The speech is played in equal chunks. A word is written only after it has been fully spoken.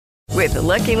With the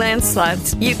Lucky Land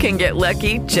Slots, you can get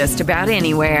lucky just about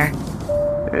anywhere.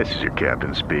 This is your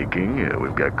captain speaking.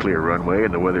 We've got clear runway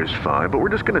and the weather's fine, but we're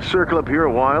just going to circle up here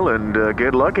a while and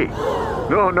get lucky.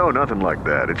 No, nothing like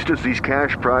that. It's just these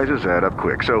cash prizes add up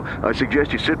quick. So I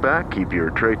suggest you sit back, keep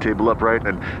your tray table upright,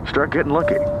 and start getting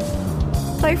lucky.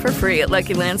 Play for free at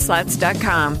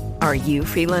LuckyLandSlots.com. Are you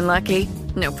feeling lucky?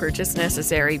 No purchase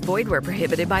necessary. Void where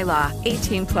prohibited by law.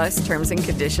 18 plus terms and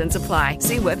conditions apply.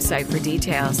 See website for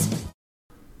details.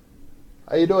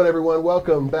 How you doing, everyone?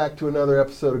 Welcome back to another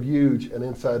episode of EUGE, an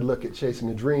inside look at chasing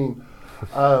a dream.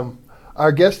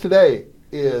 Our guest today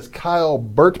is Kyle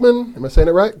Burtman. Am I saying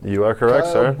it right? You are correct,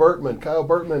 sir. Kyle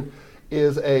Burtman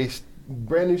is a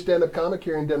brand new stand-up comic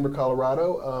here in Denver,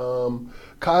 Colorado.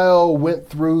 Kyle went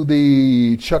through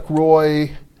the Chuck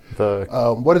Roy,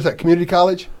 what is that, community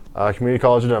college? Community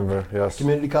College of Denver, yes.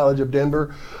 Community College of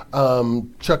Denver.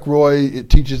 Chuck Roy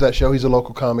teaches that show. He's a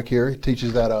local comic here. He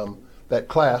teaches that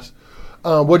class.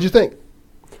 What'd you think?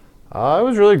 It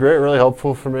was really great, really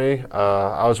helpful for me.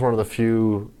 I was one of the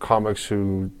few comics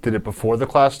who did it before the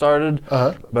class started,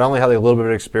 but I only had a little bit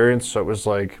of experience, so it was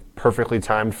perfectly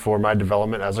timed for my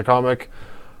development as a comic.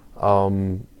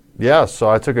 So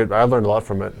I took it. I learned a lot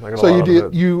from it. So you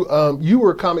did. You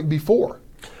were a comic before.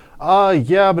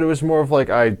 Yeah, but it was more of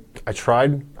I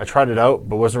tried it out,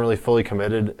 but wasn't really fully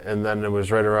committed. And then it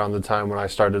was right around the time when I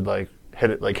started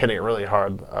hitting it really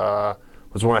hard.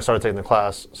 Was when I started taking the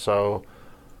class. So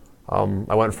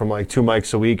I went from 2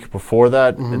 mics a week before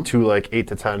that to 8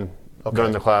 to 10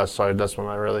 during the class. So that's when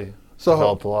I really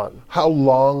developed a lot. How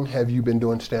long have you been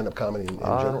doing stand-up comedy in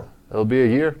general? It'll be a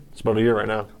year. It's about a year right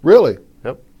now. Really?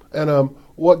 Yep. And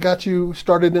what got you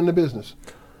started in the business?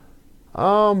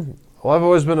 Well, I've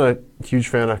always been a huge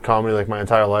fan of comedy my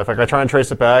entire life. I try and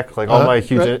trace it back. All my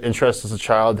huge interests as a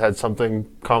child had something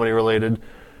comedy related.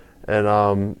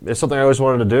 And it's something I always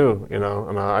wanted to do,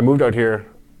 And I moved out here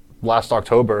last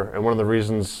October, and one of the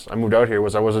reasons I moved out here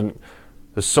was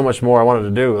there's so much more I wanted to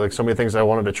do, so many things I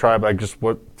wanted to try, but I just,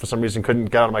 for some reason, couldn't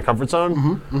get out of my comfort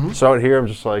zone. So out here, I'm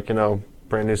just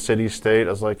brand new city, state.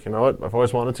 I was you know what, I've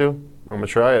always wanted to. I'm going to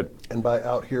try it. And by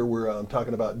out here, we're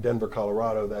talking about Denver,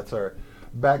 Colorado. That's our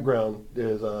background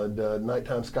is the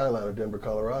nighttime skyline of Denver,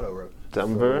 Colorado.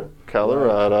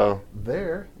 Colorado.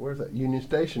 Where's that? Union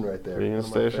Station right there. Union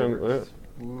Station.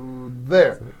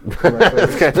 There.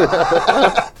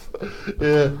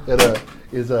 Yeah, it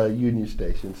is a Union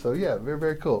Station. So yeah, very,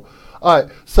 very cool. All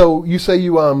right. So you say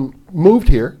you moved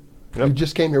here. Yep. You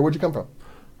just came here. Where'd you come from?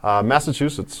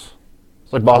 Massachusetts.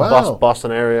 It's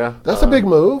Boston area. That's a big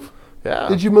move. Yeah.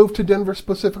 Did you move to Denver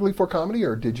specifically for comedy,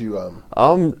 or did you?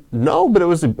 No, but it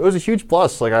was a huge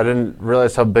plus. I didn't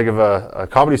realize how big of a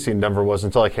comedy scene Denver was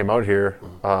until I came out here.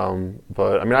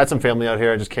 But I had some family out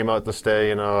here. I just came out to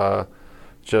stay. Get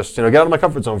out of my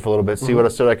comfort zone for a little bit, see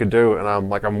what I could do. And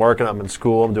I'm working. I'm in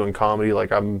school. I'm doing comedy.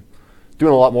 I'm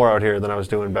doing a lot more out here than I was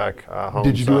doing back home.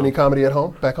 Did you do any comedy at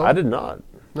home? Back home? I did not.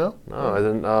 No, I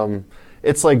didn't.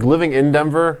 It's living in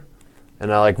Denver.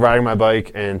 And I like riding my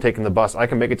bike and taking the bus. I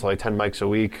can make it to 10 mics a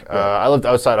week. I lived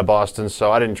outside of Boston,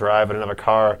 so I didn't drive. I didn't have a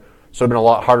car. So it would have been a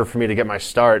lot harder for me to get my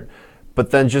start.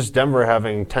 But then just Denver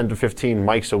having 10 to 15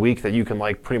 mics a week that you can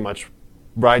pretty much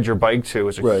ride your bike to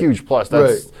is a huge plus.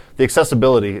 The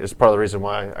accessibility is part of the reason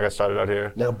why I got started out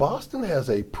here. Now, Boston has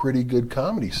a pretty good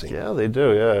comedy scene. Yeah, they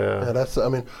do. Yeah. And that's,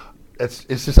 it's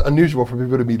just unusual for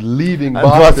people to be leaving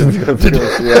Boston to come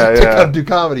do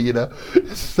comedy,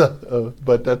 So,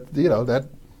 but that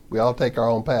we all take our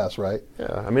own paths, right?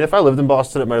 Yeah, if I lived in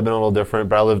Boston, it might have been a little different.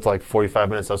 But I lived 45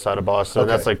 minutes outside of Boston.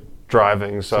 Okay. And that's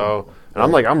driving. So, and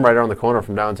I'm right around the corner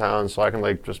from downtown, so I can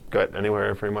just get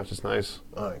anywhere. Pretty much, it's nice.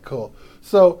 All right, cool.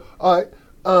 So, all right,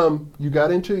 you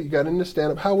got into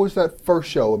stand up. How was that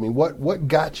first show? What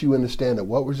got you into stand up?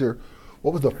 What was the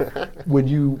when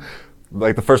you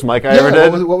the first mic I ever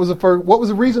did? What was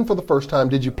the reason for the first time?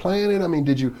 Did you plan it?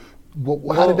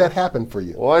 How did that happen for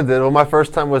you? Well, I did. Well, my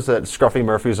first time was at Scruffy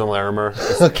Murphy's on Larimer.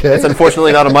 Okay. It's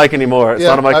unfortunately not a mic anymore. It's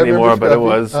not a mic anymore, but it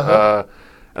was.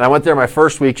 And I went there my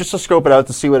first week just to scope it out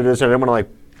to see what it is. I didn't want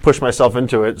to push myself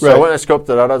into it. So when I scoped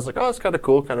it out, I was like, oh, it's kind of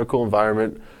cool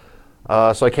environment.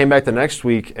 So I came back the next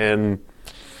week, and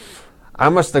I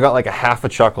must have got a half a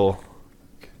chuckle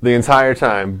the entire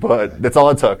time, but that's all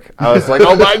it took. I was like,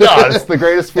 oh my God, it's the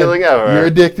greatest feeling ever. You're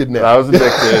addicted now. I was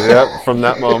addicted, yep, from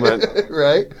that moment.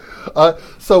 Right.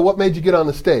 So what made you get on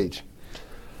the stage?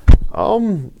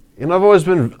 I've always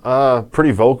been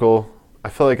pretty vocal, I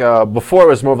feel like before it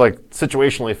was more of like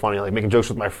situationally funny, like making jokes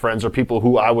with my friends or people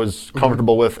who I was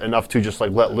comfortable with enough to just like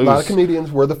let loose. A lot of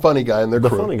comedians were the funny guy in their crew.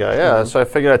 The funny guy, yeah. So I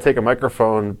figured I'd take a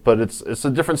microphone, but it's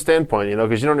a different standpoint,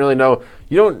 because you don't really know,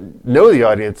 you don't know the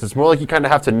audience. It's more like you kind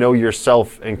of have to know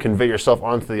yourself and convey yourself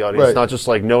onto the audience, Right. not just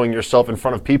like knowing yourself in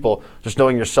front of people, just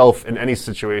knowing yourself in any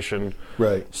situation.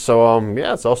 Right. So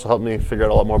it's also helped me figure out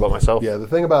a lot more about myself. Yeah, the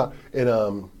thing about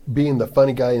being the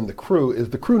funny guy in the crew is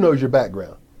the crew knows your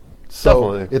background.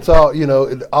 So Definitely. it's all,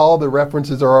 all the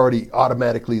references are already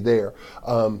automatically there.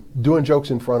 Doing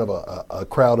jokes in front of a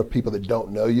crowd of people that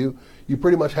don't know you, you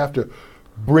pretty much have to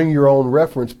bring your own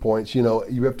reference points.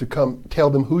 You have to tell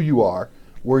them who you are,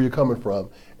 where you're coming from,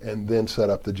 and then set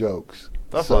up the jokes.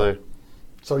 Definitely.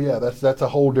 So yeah, that's a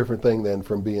whole different thing than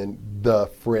from being the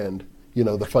friend, the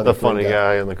funny The friend funny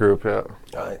guy in the group, yeah.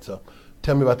 All right, so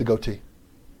tell me about the goatee.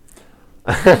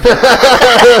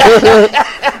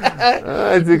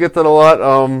 I do get that a lot.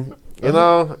 It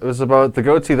was about the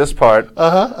goatee, this part.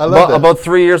 I love that. About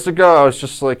 3 years ago, I was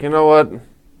just like, you know what?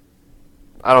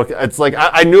 It's like,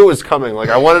 I knew it was coming. Like,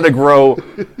 I wanted to grow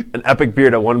an epic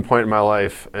beard at one point in my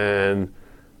life, and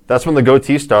that's when the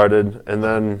goatee started. And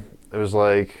then it was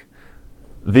like,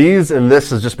 these and this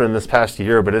has just been this past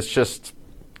year, but it's just,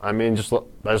 I just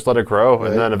let it grow. Right.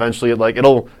 And then eventually,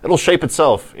 it'll shape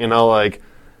itself,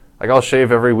 Like I'll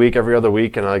shave every week, every other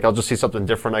week, and I'll just see something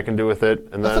different I can do with it.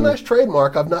 And that's a nice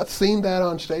trademark. I've not seen that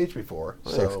on stage before.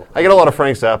 So I get a lot of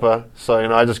Frank Zappa,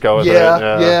 so I just go with it.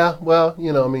 Yeah. Well,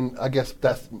 I guess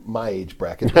that's my age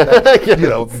bracket.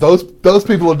 Those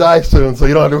people will die soon, so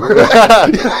you don't have to worry about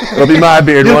it. It'll be my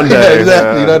beard one day. Yeah,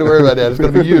 exactly. You don't have to worry about that. It's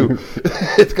going to be you.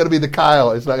 It's going to be the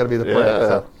Kyle. It's not going to be the Frank.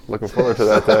 So. Looking forward to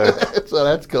that day. So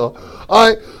that's cool. All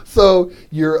right. So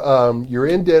you're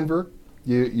in Denver.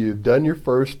 You've done your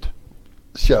first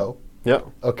show. Yep.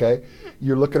 Okay.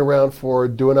 You're looking around for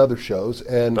doing other shows.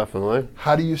 And definitely.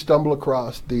 How do you stumble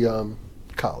across the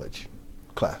college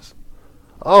class?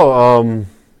 Oh,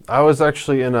 I was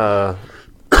actually in a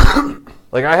I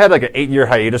had like an 8-year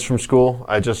hiatus from school.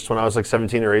 When I was like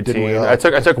 17 or 18, I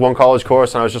took one college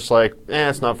course, and I was just like,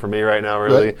 it's not for me right now,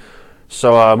 really. Right.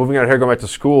 So moving out here, going back to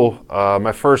school,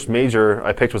 my first major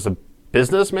I picked was a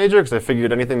business major because I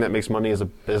figured anything that makes money is a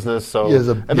business. So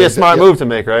it'd be a smart move to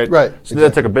make, right? Right. So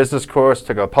then I took a business course,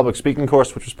 took a public speaking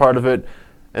course, which was part of it.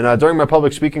 And during my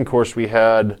public speaking course, we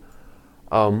had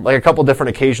a couple different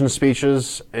occasion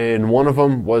speeches, and one of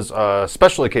them was a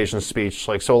special occasion speech.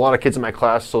 So a lot of kids in my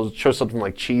class chose something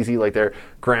like cheesy, like their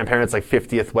grandparents'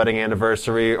 50th wedding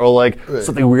anniversary, or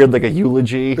something weird like a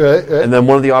eulogy. Right. And then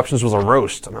one of the options was a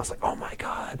roast, and I was like, oh my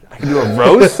god, I can do a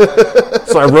roast.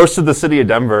 So I roasted the city of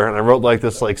Denver, and I wrote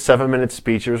this 7-minute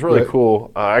speech. It was really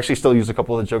cool. I actually still use a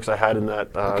couple of the jokes I had in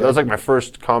that. That was my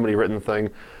first comedy written thing.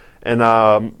 And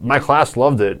my class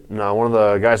loved it. And one of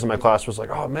the guys in my class was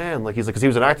like, "Oh man!" Because he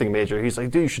was an acting major. He's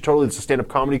like, "Dude, you should totally. It's a stand-up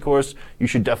comedy course. You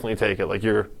should definitely take it.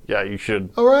 You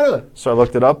should." Oh, right on. So I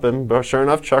looked it up, and sure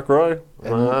enough, Chuck Roy.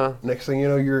 And next thing you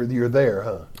know, you're there,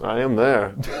 huh? I am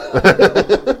there.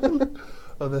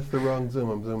 Oh, that's the wrong zoom.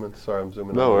 I'm zooming. Sorry, I'm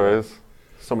zooming. No worries.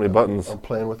 So many buttons. I'm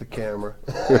playing with the camera.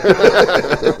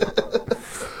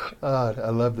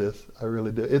 I love this. I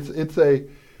really do.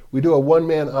 We do a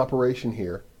one-man operation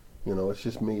here. It's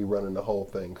just me running the whole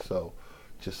thing. So,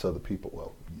 just so the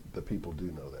people do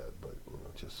know that, but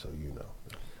just so you know.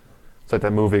 It's like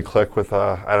that movie Click with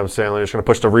Adam Sandler. You're just gonna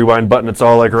push the rewind button. It's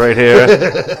all right here.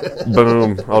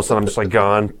 Boom. All of a sudden, I'm just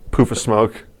gone. Poof of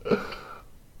smoke.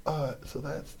 So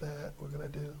that's that. We're gonna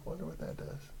do. Wonder what that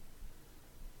does.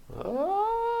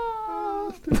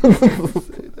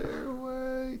 Stay there.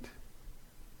 Wait.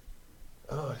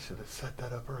 Oh, I should have set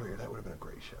that up earlier. That would have been a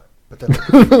great shot. But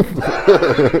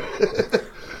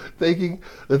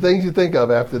the things you think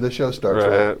of after the show starts.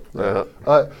 Right.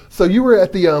 Yeah. So you were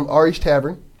at the Ari's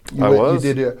Tavern. I was.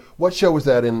 You did. What show was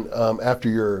that in after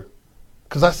your?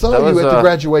 Because I saw you at the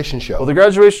graduation show. Well, the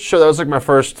graduation show, that was my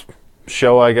first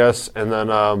show, I guess. And then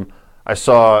I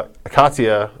saw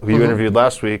Katya, who you interviewed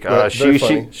last week.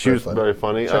 She was very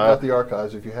funny. Check out the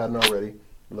archives if you hadn't already.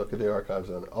 Look at the archives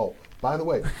on it. Oh, by the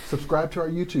way, subscribe to our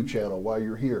YouTube channel while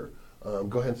you're here.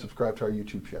 Go ahead and subscribe to our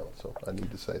YouTube channel. So I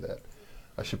need to say that.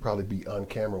 I should probably be on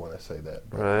camera when I say that.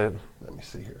 Right. Let me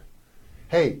see here.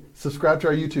 Hey, subscribe to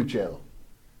our YouTube channel.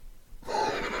 All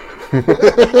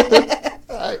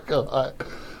right, cool. All right.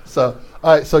 So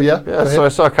yeah. Yeah. So I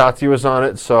saw Katya was on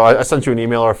it. So I sent you an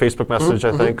email or a Facebook message,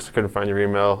 I think. 'Cause I couldn't find your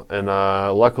email, and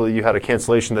luckily you had a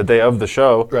cancellation the day of the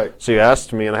show. Right. So you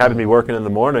asked me, and I happened to be working in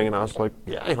the morning, and I was like,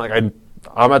 yeah,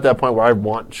 I'm at that point where I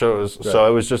want shows. Right.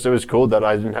 So it was cool that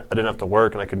I didn't have to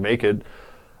work and I could make it.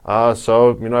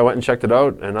 So I went and checked it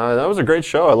out, and that was a great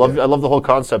show. I love the whole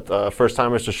concept. First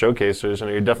timers to showcasers, and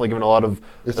you're definitely giving a lot of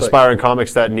aspiring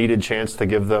comics that needed chance to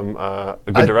give them a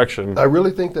good direction. I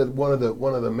really think that one of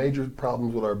the major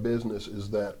problems with our business is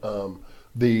that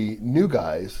the new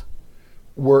guys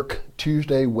work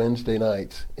Tuesday, Wednesday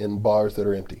nights in bars that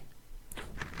are empty.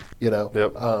 Yep.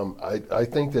 I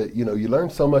think that you learn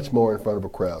so much more in front of a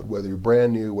crowd. Whether you're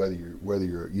brand new, whether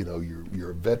you're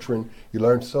a veteran, you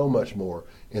learn so much more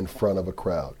in front of a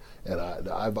crowd. And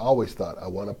I've always thought I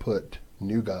want to put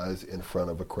new guys in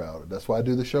front of a crowd. That's why I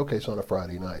do the showcase on a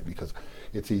Friday night, because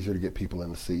it's easier to get people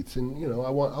in the seats. And I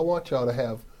want y'all to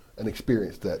have an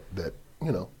experience that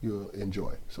you'll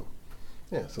enjoy. So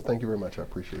so thank you very much. I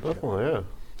appreciate it. Oh yeah.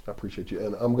 I appreciate you.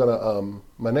 And I'm going to,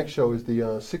 my next show is the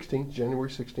 16th, January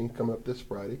 16th, coming up this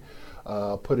Friday.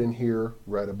 Put in here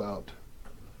right about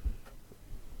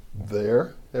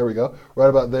there. There we go. Right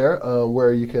about there,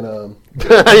 where you can,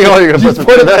 just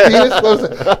put in the penis.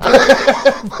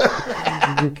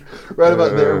 Right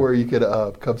about there where you could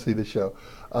come see the show.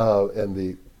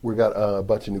 And we got a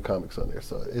bunch of new comics on there,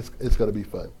 so it's going to be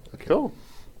fun. Okay. Cool.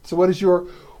 So what is your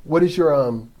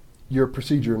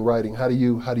procedure in writing? How do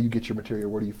you get your material?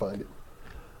 Where do you find it?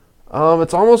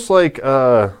 It's almost like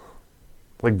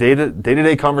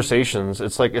day-to-day conversations.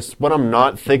 It's when I'm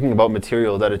not thinking about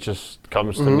material that it just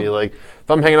comes to me. Like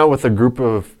if I'm hanging out with a group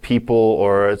of people,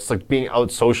 or it's like being out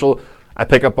social, I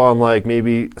pick up on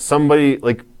maybe somebody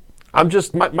I'm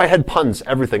just my head puns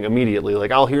everything immediately.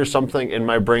 Like I'll hear something and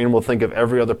my brain will think of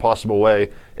every other possible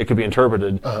way it could be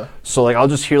interpreted. So I'll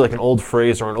just hear an old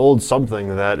phrase or an old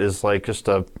something that is just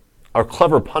a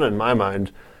clever pun in my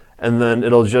mind, and then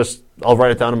I'll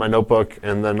write it down in my notebook,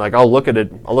 and then I'll look at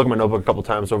my notebook a couple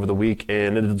times over the week,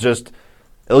 and it'll just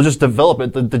develop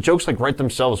it. The jokes write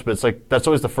themselves, but it's that's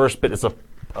always the first bit. It's a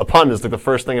pun is the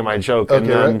first thing in my joke, and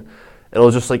then right. It'll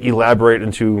just elaborate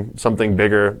into something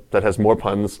bigger that has more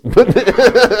puns. But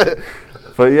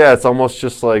yeah, it's almost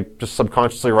just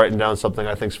subconsciously writing down something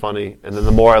I think's funny, and then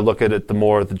the more I look at it, the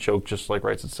more the joke just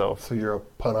writes itself. So you're a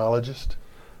punologist?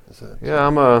 Yeah,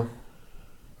 I'm a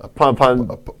pun.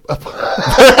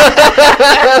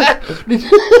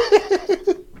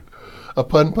 A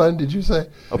pun, did you say?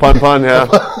 A pun, yeah.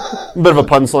 A bit of a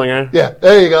pun slinger. Yeah,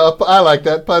 there you go. I like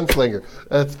that, pun slinger.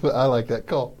 I like that.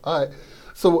 Cool. All right.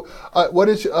 So, what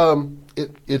is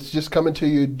it's just coming to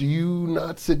you? Do you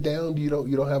not sit down? You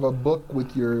don't have a book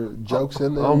with your jokes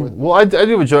in there? Well, I do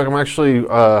have a joke. I'm actually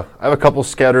I have a couple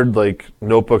scattered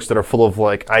notebooks that are full of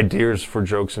ideas for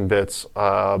jokes and bits.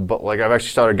 But I've actually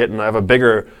started I have a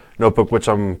bigger notebook which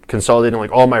I'm consolidating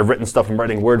all my written stuff. I'm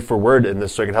writing word for word in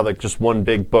this, so I can have just one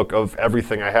big book of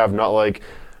everything I have, not like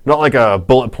a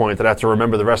bullet point that I have to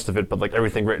remember the rest of it, but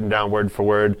everything written down word for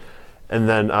word. And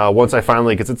then once I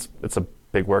finally, because it's a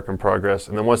big work in progress,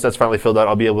 and then once that's finally filled out,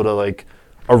 I'll be able to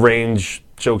arrange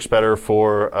jokes better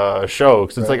for a show.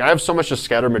 Because it's I have so much just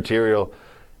scattered material,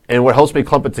 and what helps me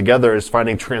clump it together is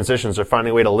finding transitions or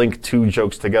finding a way to link two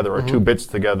jokes together or two bits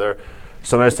together.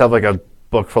 So nice to have a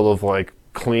book full of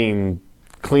clean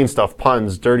stuff,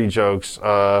 puns, dirty jokes,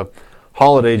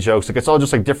 holiday jokes. It's all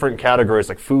just different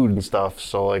categories, food and stuff.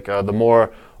 So the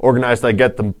more organized I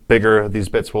get, the bigger these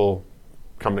bits will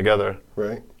come together.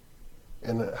 Right.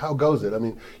 And how goes it? I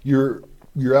mean, you're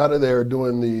out of there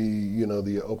doing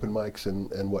the open mics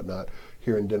and whatnot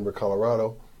here in Denver,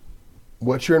 Colorado.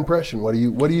 What's your impression? What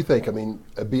do you think? I mean,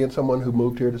 being someone who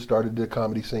moved here to start the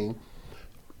comedy scene,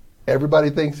 everybody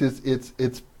thinks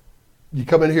it's you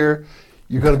come in here,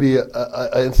 you're going to be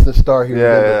an instant star here.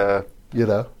 Yeah. You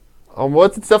know. Well,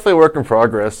 it's definitely a work in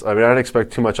progress. I mean, I didn't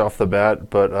expect too much off the bat,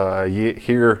 but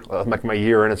here, my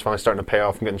year in, it's finally starting to pay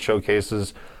off. I'm getting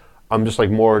showcases. I'm just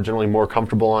generally more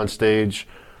comfortable on stage,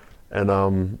 and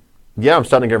I'm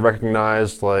starting to get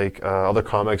recognized. Other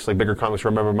comics, bigger comics,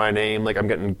 remember my name. I'm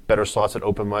getting better slots at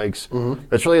open mics.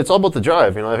 It's all about the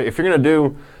drive. If you're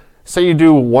gonna say you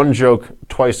do one joke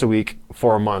twice a week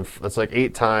for a month, that's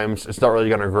 8 times. It's not really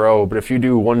gonna grow. But if you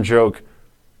do one joke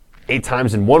 8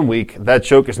 times in 1 week, that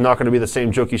joke is not going to be the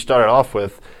same joke you started off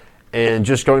with. And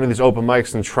just going to these open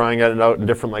mics and trying it out in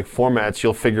different formats,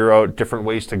 you'll figure out different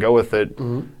ways to go with it,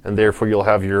 and therefore you'll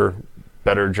have your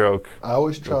better joke. I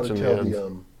always try to tell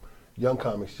the young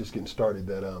comics just getting started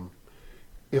that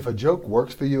if a joke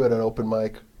works for you at an open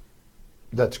mic,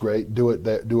 that's great. Do it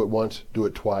once, do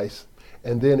it twice,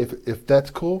 and then if that's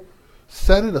cool,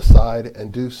 set it aside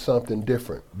and do something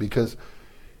different, because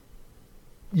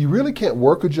you really can't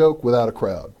work a joke without a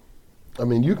crowd. I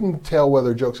mean, you can tell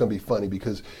whether a joke's going to be funny,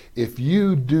 because if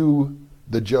you do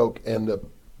the joke and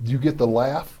you get the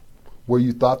laugh where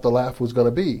you thought the laugh was going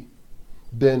to be,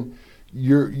 then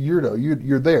you're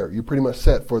there. You're pretty much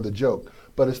set for the joke.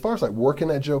 But as far as like working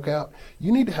that joke out,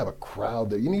 you need to have a crowd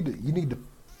there. You need to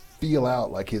feel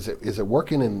out like is it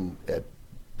working at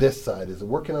this side? Is it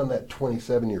working on that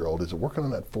 27-year-old? Is it working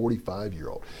on that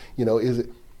 45-year-old? Is it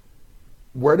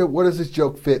where does this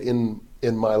joke fit in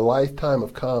my lifetime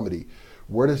of comedy?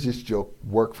 Where does this joke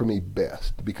work for me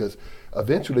best? Because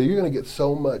eventually you're going to get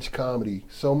so much comedy,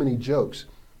 so many jokes,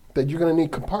 that you're going to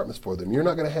need compartments for them. You're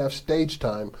not going to have stage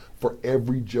time for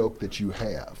every joke that you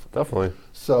have. Definitely.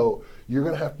 So you're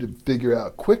going to have to figure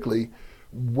out quickly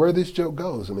where this joke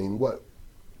goes. I mean, what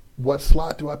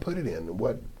slot do I put it in?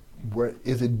 Where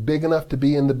is it big enough to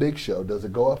be in the big show? Does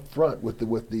it go up front with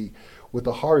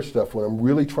the hard stuff when I'm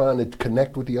really trying to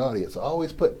connect with the audience? I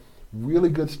always put really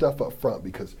good stuff up front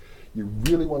because you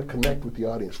really want to connect with the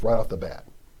audience right off the bat.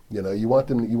 You want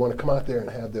to come out there and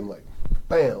have them like,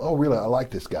 bam, oh really, I like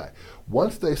this guy.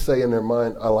 Once they say in their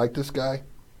mind, I like this guy,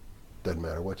 doesn't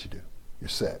matter what you do. You're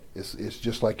set. It's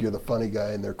just like you're the funny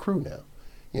guy in their crew now.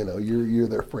 You're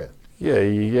their friend. Yeah,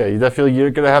 you definitely, you're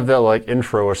going to have that like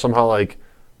intro or somehow like,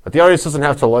 but the audience doesn't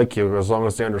have to like you as long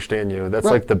as they understand you. That's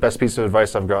like the best piece of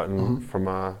advice I've gotten from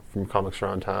comics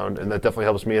around town, and that definitely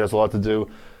helps me. It has a lot to do.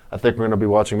 I think we're going to be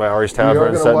watching my Ari's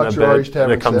Tavern set in a bit, and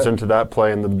it comes into that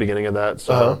play in the beginning of that.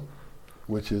 So,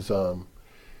 which is,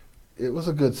 it was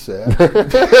a good set.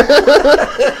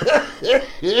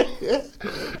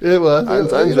 It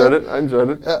was. I enjoyed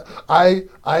it.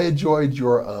 I enjoyed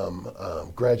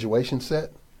your graduation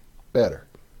set better.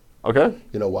 Okay.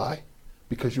 You know why?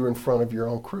 Because you're in front of your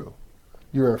own crew.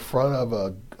 You're in front of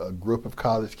a group of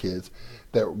college kids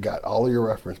that got all of your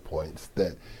reference points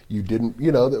that you didn't.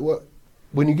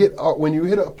 When you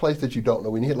hit a place that you don't know,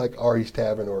 when you hit like Ari's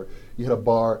Tavern or you hit a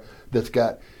bar that's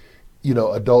got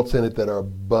adults in it that are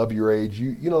above your age,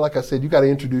 like I said, you got to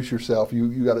introduce yourself.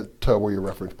 You got to tell where your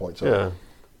reference points are. Yeah.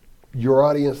 Your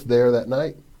audience there that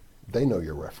night, they know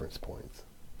your reference points.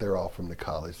 They're all from the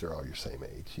college. They're all your same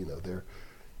age. They're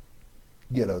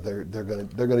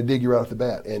gonna dig you right off the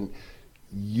bat, and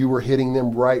you were hitting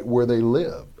them right where they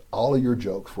lived. All of your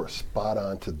jokes were spot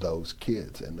on to those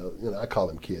kids, and I call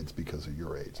them kids because of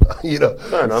your age.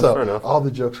 Fair enough. All the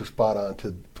jokes were spot on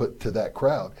to put to that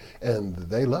crowd, and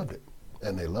they loved it.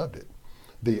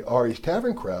 The Ari's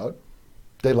Tavern crowd,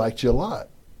 they liked you a lot.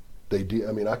 They do.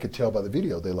 I mean, I could tell by the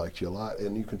video they liked you a lot,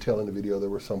 and you can tell in the video there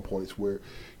were some points where,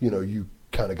 you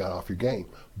kind of got off your game.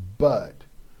 But,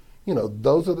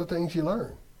 those are the things you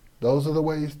learn. Those are the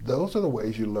ways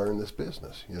you learn this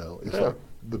business. It's like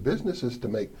the business is to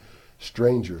make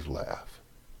strangers laugh,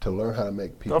 to learn how to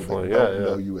make people that don't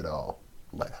know you at all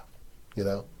laugh.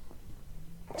 So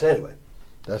anyway.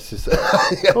 That's just.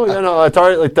 It's alright.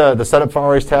 Like the setup for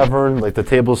Ari's Tavern, like the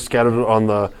tables scattered on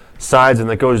the sides,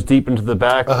 and it goes deep into the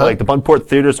back. Like the Buntport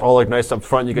Theater's all like nice up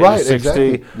front. You get your 60.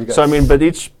 Exactly. So I mean, but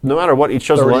no matter what, each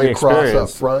show's a learning experience. Up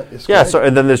front. So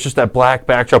and then there's just that black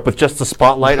backdrop with just the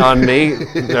spotlight on me.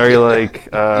 There you're like,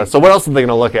 so what else are they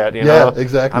gonna look at? Yeah,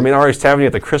 exactly. I mean, Ari's Tavern, you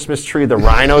have the Christmas tree, the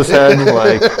rhino's head.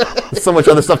 Like, there's so much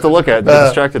other stuff to look at. Be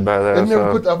distracted by that.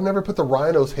 I've never put the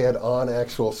rhino's head on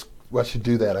actual. Well, I should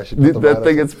do that. I should put that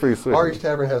thing. It's pretty sweet. Ari's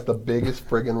Tavern has the biggest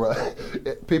friggin' rhino.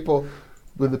 People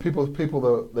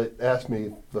that ask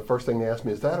me, the first thing they ask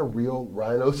me, is that a real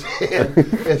rhino's head?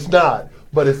 It's not,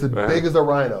 but it's as big as a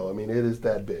rhino. I mean, it is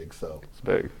that big. So it's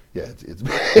big. Yeah, it's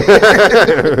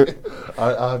big.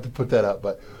 I'll have to put that up,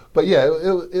 but yeah,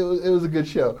 it was a good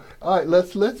show. All right,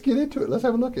 let's get into it. Let's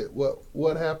have a look at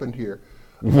what happened here.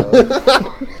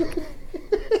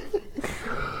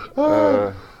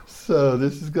 So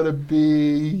this is going to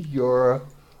be your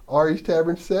Ari's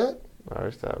Tavern set?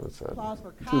 Ari's Tavern set. Applause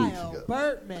for Kyle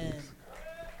Burtman.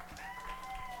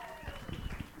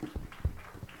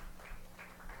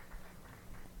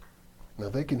 Now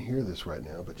they can hear this right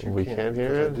now, but we can't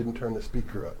hear it? I didn't turn the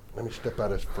speaker up. Let me step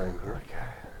out of frame here. Okay.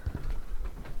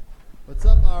 What's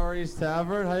up, Ari's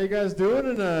Tavern? How you guys doing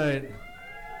tonight?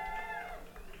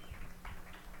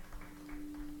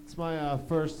 It's my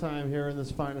first time here in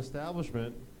this fine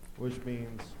establishment, which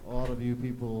means a lot of you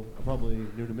people are probably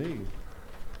new to me.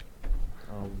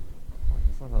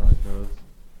 That's not how that goes.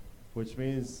 Which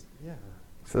means, yeah.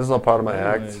 So this is all part of my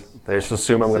act. They just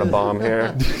assume I'm going to bomb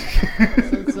here.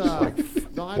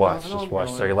 Watch.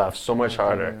 So you laugh so much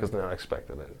harder because they're not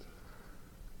expecting it.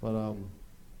 But,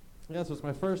 yeah, so it's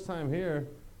my first time here.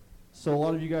 So a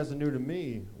lot of you guys are new to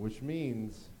me, which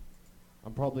means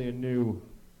I'm probably a new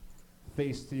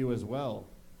face to you as well.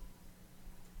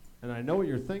 And I know what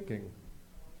you're thinking.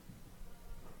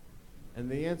 And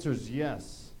the answer is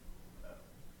yes.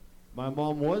 My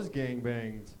mom was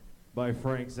gangbanged by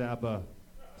Frank Zappa,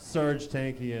 Serge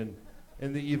Tankian,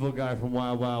 and the evil guy from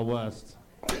Wild Wild West.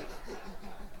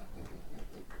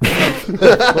 That's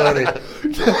funny.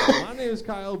 My name is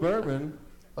Kyle Burtman.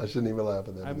 I shouldn't even laugh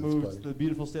at that. I but moved it's to funny. the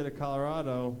beautiful state of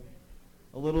Colorado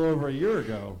a little over a year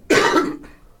ago,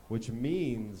 which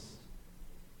means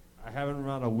I haven't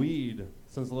run out of weed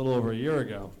since a little over a year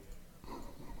ago.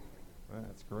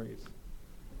 That's great.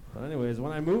 But anyways,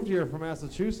 when I moved here from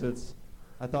Massachusetts,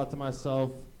 I thought to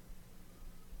myself,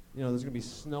 you know, there's going to be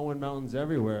snow and mountains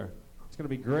everywhere. It's going to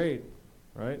be great,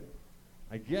 right?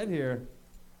 I get here,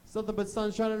 it's nothing but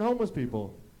sunshine and homeless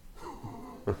people.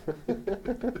 You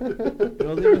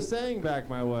know, they were saying back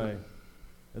my way,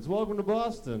 it's welcome to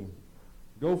Boston.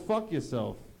 Go fuck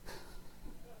yourself.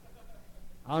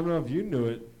 I don't know if you knew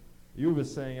it. You were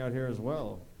saying out here as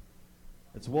well.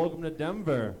 It's welcome to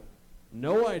Denver.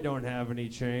 No, I don't have any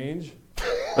change.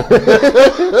 You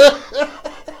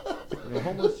know,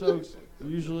 homeless jokes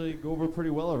usually go over pretty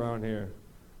well around here.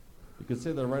 You could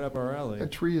say they're right up our alley.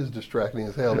 That tree is distracting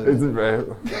as hell. It's Isn't it? right.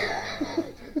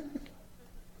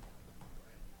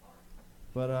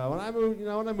 But when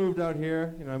I moved out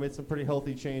here, you know, I made some pretty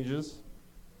healthy changes,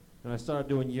 and I started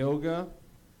doing yoga.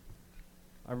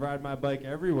 I ride my bike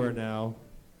everywhere now,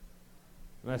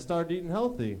 and I started eating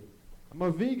healthy. I'm a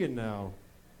vegan now.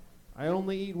 I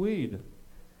only eat weed.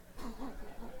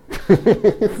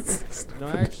 No,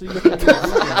 I actually used to eat weed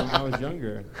when I was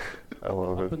younger. I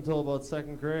love Up it. until about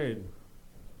 2nd grade,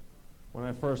 when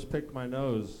I first picked my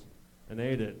nose and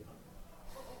ate it.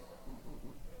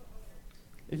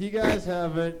 If you guys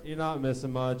haven't, you're not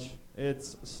missing much.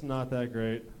 It's not that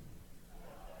great.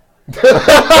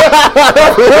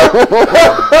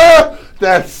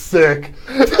 That's sick.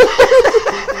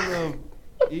 Speaking of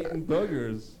eating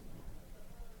boogers,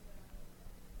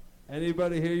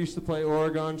 anybody here used to play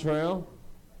Oregon Trail?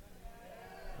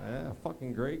 Yeah,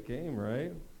 fucking great game,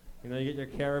 right? You know, you get your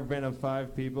caravan of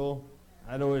 5 people.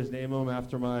 I'd always name them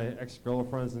after my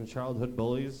ex-girlfriends and childhood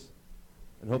bullies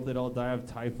and hope they'd all die of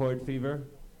typhoid fever.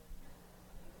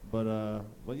 But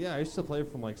yeah, I used to play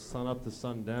from like sun up to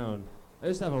sundown. I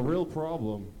used to have a real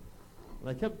problem. And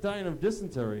I kept dying of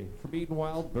dysentery from eating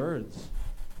wild birds.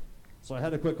 So I had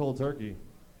to quit cold turkey.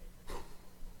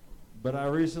 But I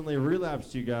recently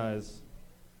relapsed, you guys.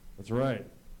 That's right.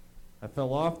 I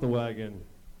fell off the wagon.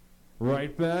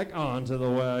 Right back onto the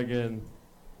wagon.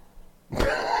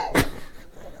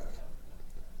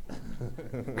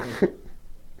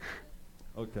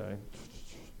 Okay.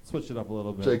 Switch it up a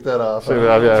little bit. Shake that off. Shake it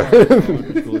off,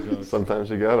 yeah. Cool jokes. Sometimes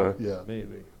you gotta. Yeah.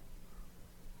 Maybe.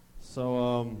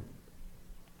 So,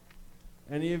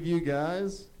 any of you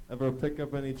guys ever pick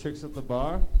up any chicks at the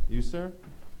bar? You, sir?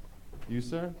 You,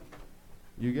 sir?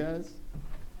 You guys?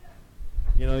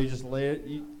 You know, you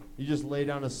just lay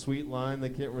down a sweet line they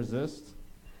can't resist.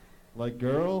 Like,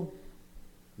 girl,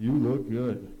 you look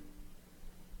good.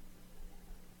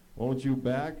 Won't you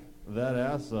back that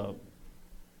ass up?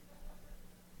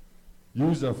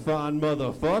 You's a fine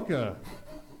motherfucker.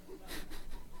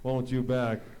 Won't you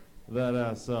back that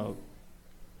ass up?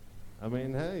 I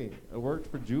mean, hey, it worked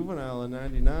for Juvenile in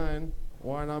 '99.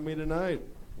 Why not me tonight,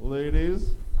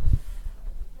 ladies?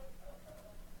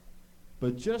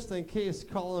 But just in case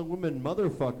calling women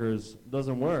motherfuckers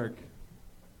doesn't work,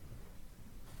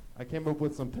 I came up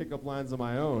with some pickup lines of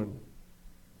my own.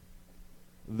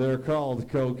 They're called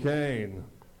cocaine.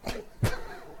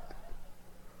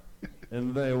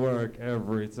 And they work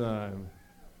every time.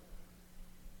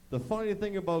 The funny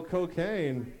thing about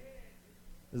cocaine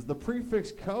is the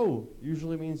prefix co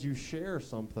usually means you share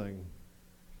something.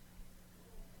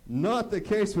 Not the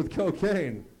case with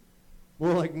cocaine.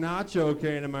 More like nacho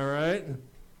cane, am I right?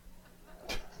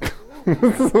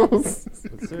 But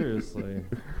seriously,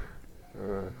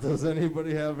 does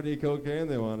anybody have any cocaine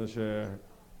they want to share?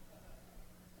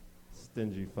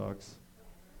 Stingy fucks.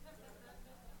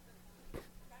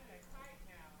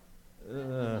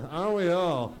 Aren't we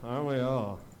all? Aren't we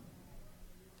all?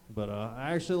 But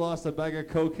I actually lost a bag of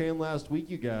cocaine last week,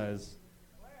 you guys.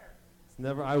 It's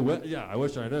never. I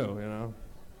wish I knew, you know.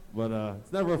 But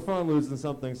it's never fun losing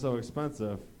something so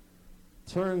expensive.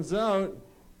 Turns out,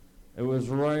 it was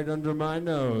right under my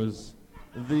nose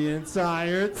the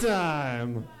entire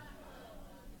time.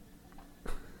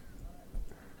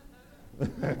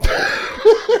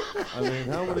 I mean,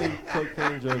 how many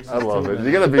cocaine jokes? I love it.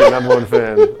 You're gonna be a #1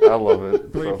 fan. I love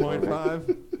it.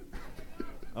 3.5.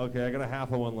 Okay, I got a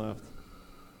half of one left.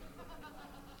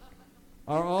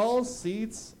 Are all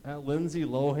seats at Lindsay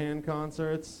Lohan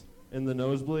concerts in the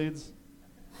nosebleeds?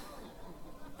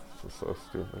 This is so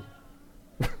stupid.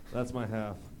 That's my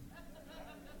half.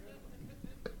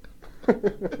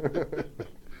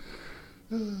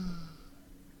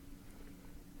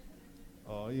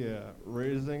 Oh, yeah,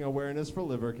 raising awareness for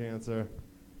liver cancer.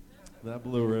 That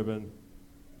blue ribbon.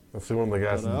 I see one of the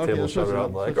guys But, at the okay, table let's showed switch it up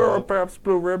up, like, switch it oh, up. perhaps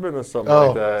blue ribbon or something Oh.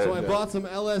 like that. So I bought some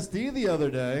LSD the other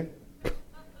day.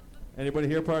 Anybody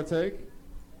here partake?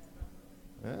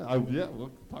 Yeah, well,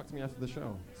 talk to me after the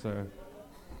show, sir.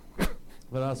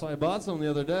 But so I bought some the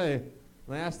other day,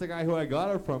 and I asked the guy who I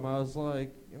got it from. I was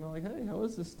like, hey, how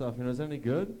is this stuff? Is it any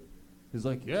good? He's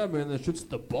like, yeah, man, that shit's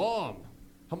the bomb.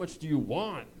 How much do you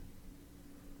want?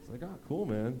 I was like, oh, cool,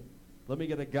 man. Let me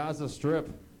get a Gaza Strip.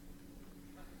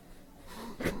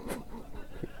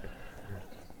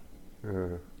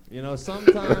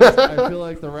 Sometimes I feel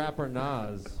like the rapper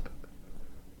Nas,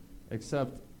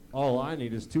 except all I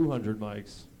need is 200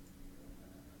 mics.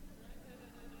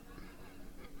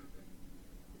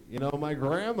 My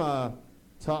grandma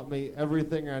taught me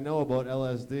everything I know about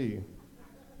LSD.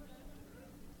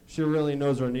 She really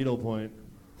knows her needle point.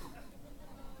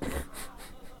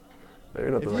 Maybe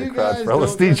not the If right you crowd guys for don't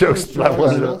LSD get jokes, those but I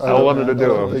wanted drugs, I wanted to do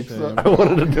don't them. think so. I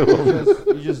wanted to do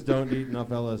them. You just don't eat enough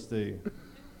LSD.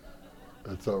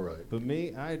 That's all right. But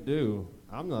me, I do.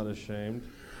 I'm not ashamed.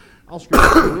 I'll scream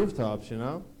from the rooftops,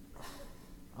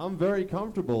 I'm very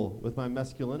comfortable with my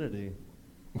masculinity.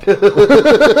 Yes,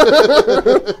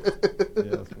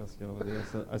 masculinity.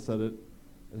 I said it.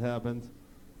 It happened.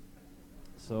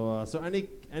 So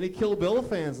any Kill Bill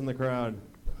fans in the crowd?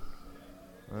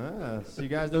 So you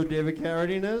guys know who David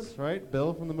Carradine is, right?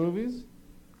 Bill from the movies.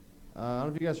 I don't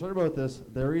know if you guys heard about this.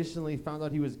 They recently found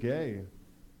out he was gay.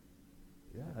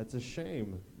 Yeah, it's a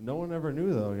shame. No one ever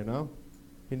knew, though,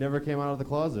 He never came out of the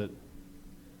closet.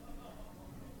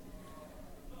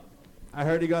 I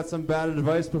heard he got some bad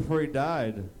advice before he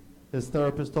died. His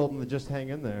therapist told him to just hang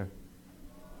in there.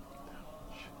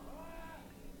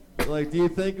 Like, do you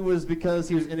think it was because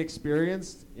he was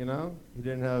inexperienced, He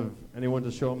didn't have anyone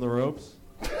to show him the ropes?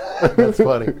 That's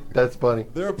funny. That's funny.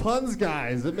 They're puns,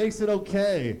 guys. It makes it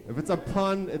okay. If it's a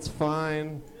pun, it's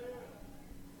fine.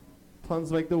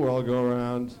 Puns make the world go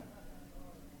around.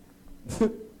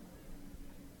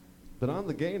 But on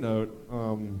the gay note,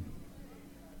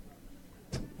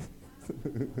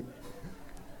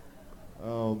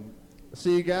 so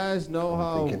you guys know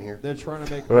how they're trying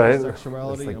to make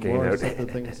homosexuality a more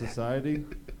accepted thing in society?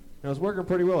 It's working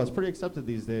pretty well. It's pretty accepted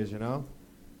these days, And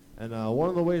one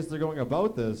of the ways they're going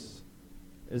about this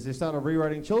is they started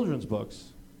rewriting children's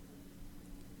books.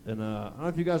 And I don't know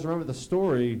if you guys remember the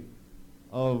story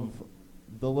of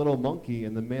the little monkey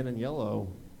and the man in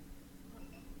yellow.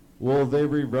 Well, they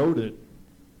rewrote it.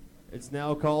 It's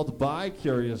now called Bye,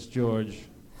 Curious George.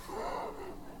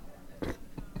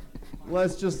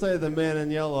 Let's just say the man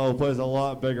in yellow plays a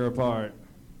lot bigger part.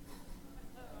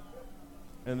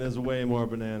 And there's way more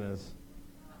bananas.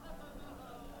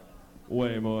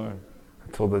 Way more.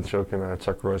 I told that joke in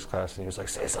Chuck Roy's class, and he was like,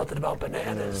 say something about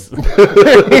bananas. So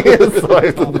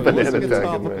I put the banana Let's get tag in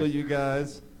topical, there. you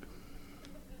guys.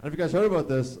 I don't know if you guys heard about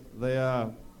this.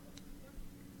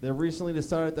 They recently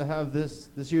decided to have this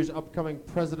year's upcoming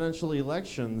presidential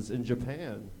elections in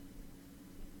Japan.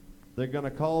 They're going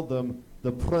to call them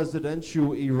the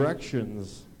presidential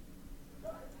erections.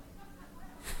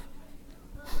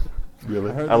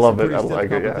 Really? I I love it. pretty I stiff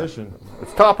like it, yeah. competition.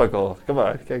 It's topical. Come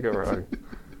on, can't go wrong.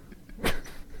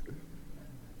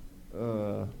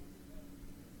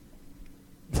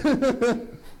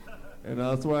 And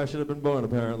that's why I should have been born,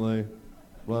 apparently.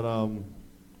 But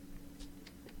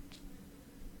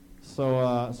so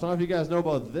I don't know if you guys know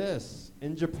about this.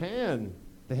 In Japan,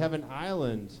 they have an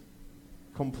island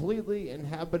completely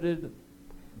inhabited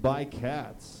by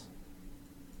cats.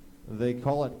 They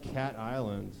call it Cat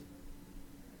Island.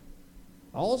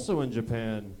 Also in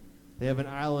Japan, they have an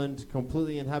island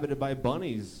completely inhabited by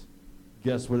bunnies.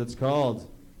 Guess what it's called?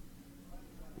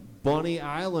 Bunny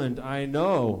Island. I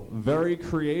know. Very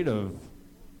creative.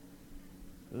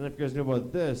 I don't know if you guys know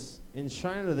about this. In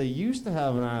China, they used to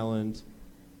have an island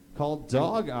called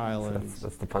Dog Island.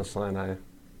 That's the punchline. I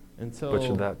until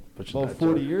butchered that about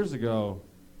 40 years ago,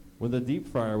 when the deep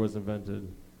fryer was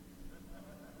invented.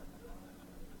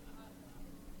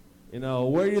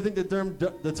 Where do you think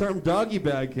the term doggy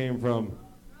bag came from?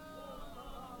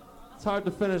 It's hard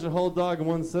to finish a whole dog in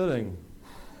one sitting.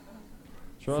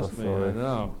 Trust me, I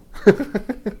know.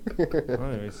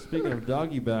 Anyway, speaking of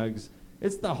doggy bags,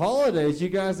 it's the holidays. You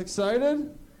guys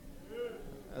excited?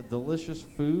 Delicious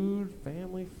food,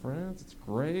 family, friends. It's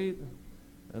great.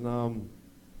 And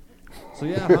so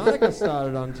yeah, Hanukkah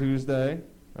started on Tuesday.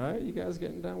 All right, you guys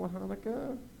getting down with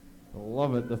Hanukkah? I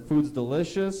love it. The food's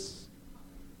delicious.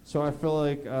 So I feel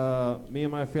like me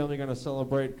and my family are going to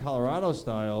celebrate Colorado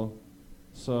style.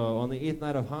 So on the 8th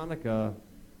night of Hanukkah,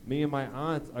 me and my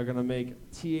aunt are going to make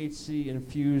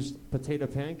THC-infused potato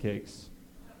pancakes.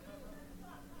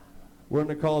 We're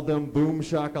going to call them Boom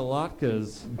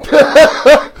Shakalotkas.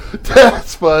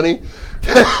 That's funny.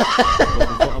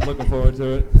 I'm looking forward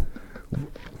to it.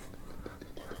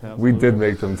 We did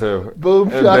make them too. Boom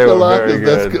And they were very Shakalotkas.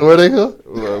 That's good. good. Were they good?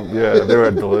 Yeah, they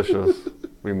were delicious.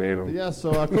 We made them. Yeah,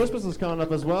 so Christmas is coming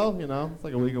up as well. You know, it's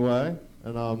like a week away,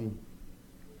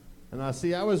 and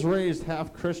see, I was raised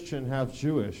half Christian, half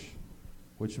Jewish,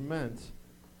 which meant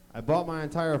I bought my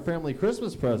entire family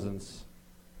Christmas presents.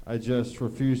 I just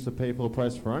refused to pay full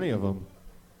price for any of them.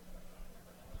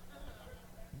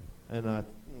 And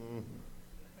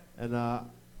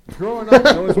growing up,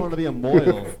 I always wanted to be a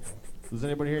moil. Does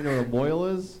anybody here know what a moil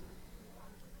is?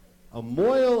 A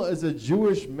moil is a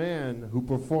Jewish man who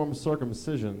performs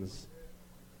circumcisions.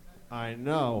 I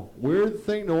know. Weird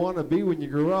thing to want to be when you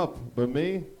grew up, but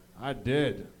me, I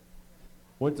did.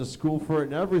 Went to school for it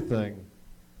and everything.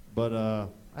 But I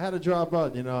had to drop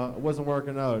out, you know. It wasn't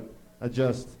working out. I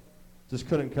just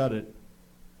couldn't cut it.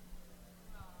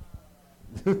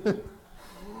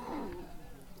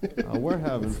 We're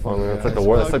having fun. It's like the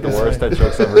worst that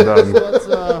joke's ever done.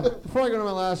 So before I go to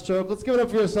my last joke, let's give it up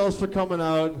for yourselves for coming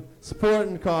out,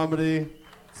 supporting comedy.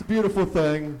 It's a beautiful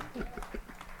thing.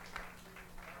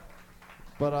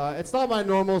 But it's not my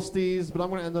normal steez, but I'm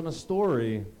going to end on a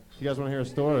story. If you guys want to hear a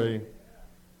story,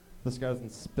 this guy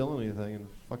doesn't spill anything and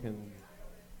fucking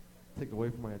take away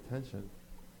from my attention.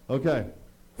 Okay.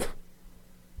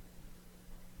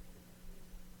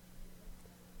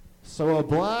 So a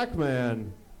black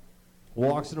man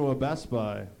walks into a Best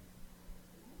Buy,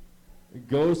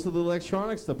 goes to the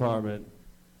electronics department,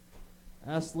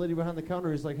 asks the lady behind the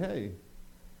counter, he's like, hey,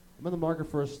 I'm in the market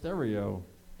for a stereo.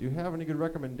 Do you have any good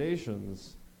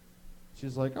recommendations?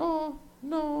 She's like, oh,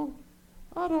 no,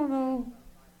 I don't know.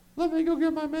 Let me go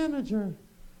get my manager.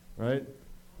 Right?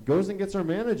 Goes and gets her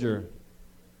manager.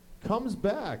 Comes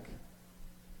back.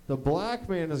 The black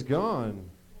man is gone.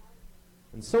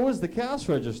 And so is the cash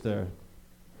register.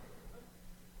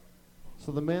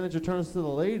 So the manager turns to the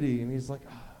lady and he's like,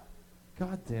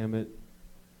 God damn it.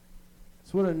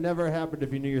 This would have never happened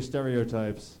if you knew your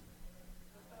stereotypes.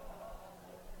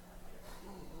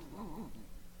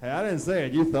 Hey, I didn't say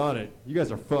it. You thought it. You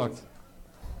guys are fucked.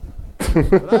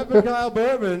 But I've been Kyle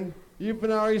Burtman. You've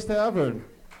been our East Tavern.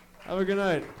 Have a good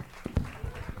night.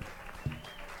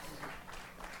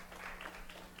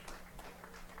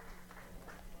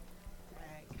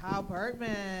 Kyle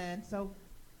Burtman.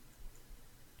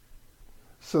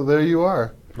 So there you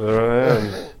are. There I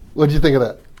am. What did you think of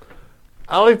that?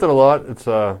 I liked it a lot. It's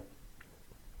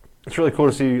really cool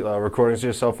to see recordings of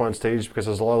yourself on stage because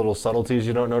there's a lot of little subtleties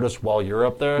you don't notice while you're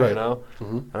up there, right. You know?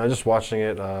 Mm-hmm. And just watching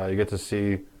it, you get to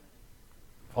see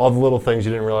all the little things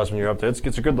you didn't realize when you're up there.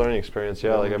 It's a good learning experience,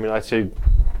 yeah. Like, I mean, I see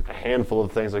a handful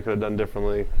of things I could have done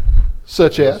differently.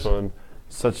 Such as?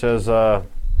 Such as,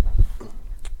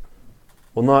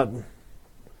 not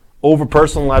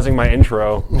over-personalizing my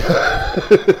intro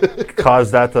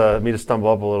caused me to stumble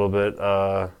up a little bit.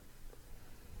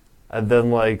 And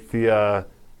then, like, you're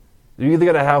either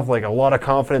going to have, like, a lot of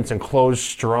confidence and close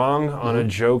strong on a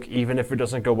joke, even if it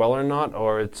doesn't go well or not,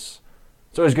 or it's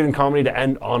always good in comedy to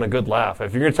end on a good laugh.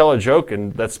 If you're going to tell a joke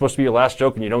and that's supposed to be your last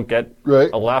joke and you don't get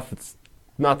a laugh, it's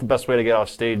not the best way to get off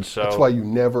stage. So that's why you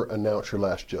never announce your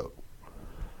last joke.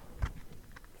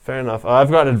 Fair enough.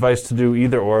 I've got advice to do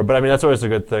either or, but I mean, that's always a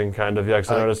good thing, kind of. Yeah,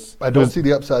 because I noticed... I don't see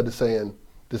the upside to saying,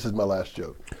 this is my last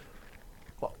joke.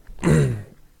 Well,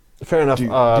 fair enough. Do you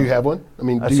have one? I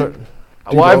mean, do you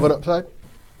know of an upside?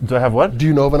 Do I have what? Do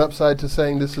you know of an upside to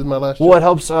saying this is my last joke? Well, it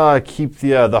helps keep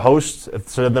the host,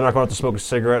 so they're not going to smoke a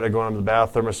cigarette or going to the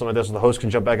bathroom or something like that, so the host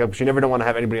can jump back up, because you never don't want to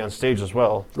have anybody on stage as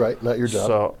well. Right, not your job.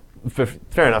 So,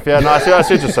 fair enough. Yeah, no, I see what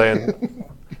you're saying.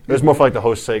 There's more for like the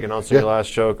host's sake, announcing your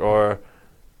last joke, or...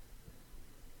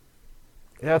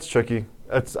 Yeah, it's tricky.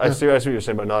 I see what you're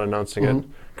saying about not announcing it.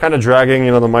 Kind of dragging,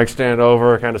 the mic stand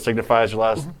over, kind of signifies your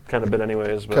last kind of bit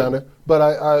anyways. Kind of. But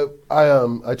I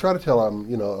try to tell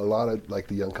them, a lot of like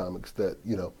the young comics that,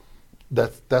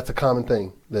 that's a common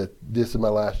thing, that this is my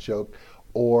last joke,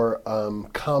 or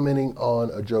commenting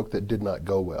on a joke that did not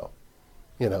go well.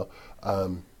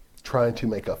 Trying to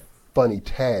make a funny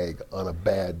tag on a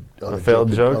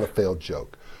failed joke. On a failed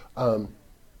joke.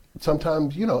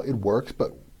 Sometimes, it works,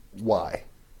 but why?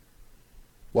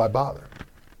 Why bother?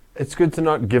 It's good to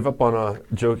not give up on a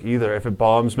joke either. If it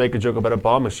bombs, make a joke about it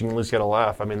bombing, so you can at least get a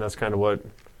laugh. I mean, that's kind of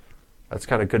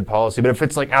good policy. But if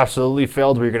it's like absolutely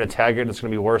failed, where you're going to tag it, and it's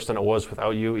going to be worse than it was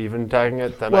without you even tagging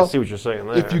it, then I see what you're saying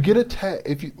there. If you get a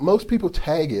tag, most people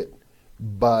tag it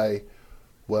by,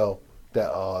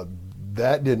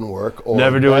 that didn't work. Or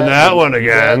never doing that one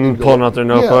again. Pulling out their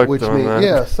notebook. Which doing means,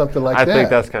 that. something like that. I think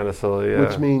that's kind of silly, yeah.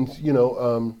 Which means,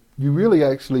 you really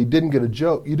actually didn't get a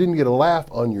joke. You didn't get a laugh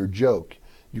on your joke.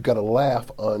 You got a laugh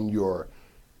on your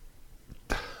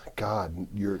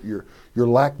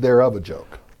lack thereof a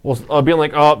joke. Well, being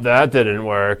like, oh, that didn't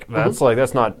work. That's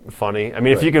that's not funny. I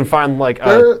mean, if you can find like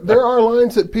there are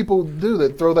lines that people do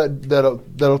that throw that'll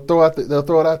throw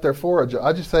it out there for a joke.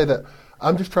 I just say that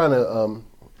I'm just trying to.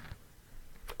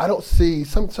 I don't see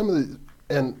some of the,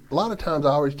 and a lot of times I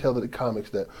always tell the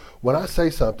comics that when I say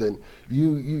something,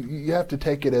 you have to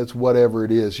take it as whatever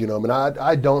it is.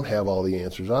 I don't have all the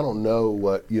answers. I don't know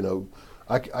what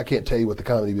I can't tell you what the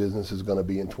comedy business is going to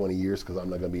be in 20 years because I'm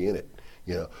not going to be in it.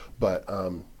 But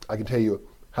I can tell you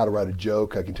how to write a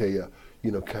joke. I can tell you,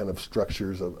 kind of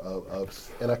structures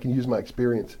of, and I can use my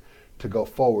experience to go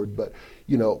forward. But,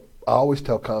 I always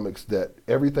tell comics that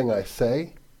everything I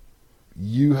say,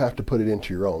 you have to put it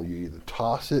into your own. You either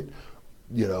toss it,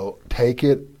 take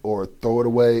it or throw it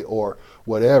away or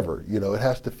whatever. It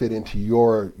has to fit into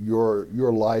your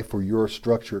life or your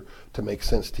structure to make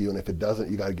sense to you. And if it doesn't,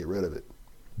 you got to get rid of it.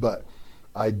 But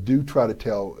I do try to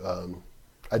tell,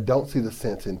 I don't see the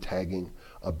sense in tagging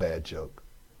a bad joke.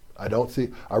 I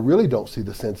really don't see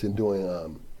the sense in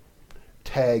doing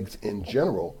tags in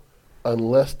general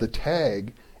unless the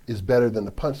tag is better than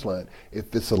the punchline.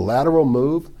 If it's a lateral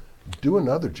move, do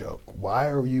another joke.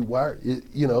 Like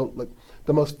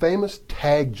the most famous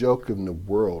tag joke in the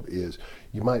world is,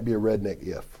 you might be a redneck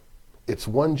if. It's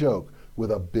one joke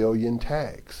with a billion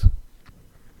tags.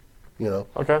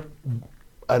 Okay.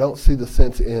 I don't see the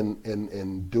sense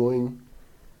in doing,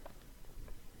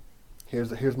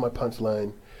 here's my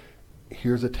punchline,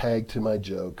 here's a tag to my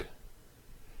joke.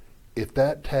 If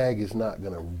that tag is not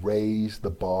going to raise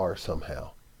the bar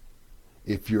somehow,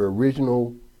 if your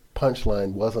original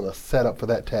punchline wasn't a setup for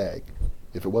that tag,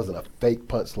 if it wasn't a fake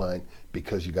punchline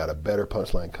because you got a better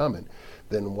punchline coming,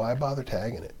 then why bother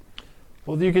tagging it?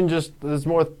 Well, you can there's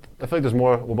more, I feel like there's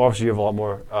more, well, obviously you have a lot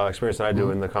more experience than I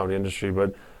do in the comedy industry,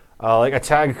 but like a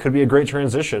tag could be a great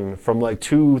transition from like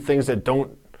two things that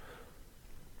don't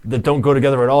go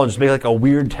together at all, and just make like a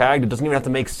weird tag that doesn't even have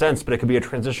to make sense, but it could be a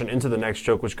transition into the next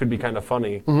joke, which could be kind of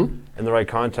funny in the right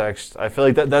context. I feel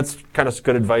like that's kind of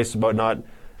good advice about not,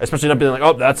 especially not being like,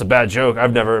 oh, that's a bad joke.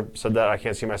 I've never said that. I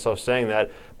can't see myself saying that.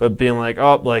 But being like,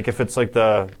 oh, like if it's like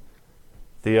the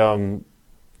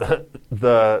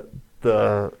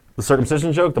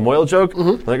circumcision joke, the Moyle joke,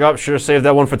 like, oh, sure, save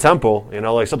that one for Temple.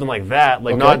 Like something like that.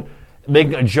 Like not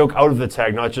making a joke out of the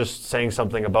tag, not just saying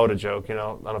something about a joke. I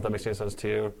don't know if that makes any sense to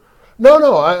you.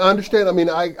 No, I understand. I mean,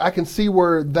 I can see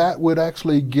where that would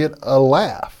actually get a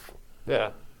laugh.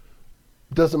 Yeah.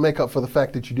 Doesn't make up for the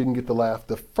fact that you didn't get the laugh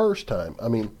the first time. I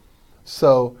mean,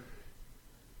 so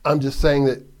I'm just saying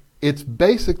that it's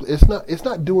basically, it's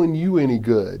not doing you any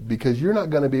good because you're not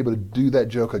going to be able to do that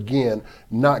joke again,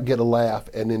 not get a laugh,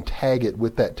 and then tag it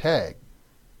with that tag.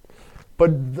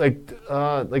 But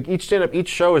like each stand-up, each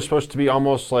show is supposed to be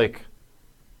almost like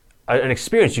an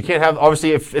experience. You can't have,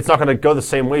 obviously, if it's not going to go the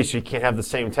same way, so you can't have the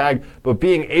same tag. But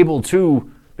being able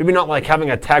to, maybe not like having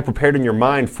a tag prepared in your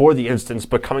mind for the instance,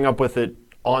 but coming up with it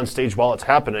on stage while it's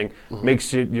happening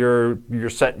makes your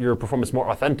performance more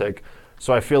authentic.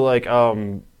 So I feel like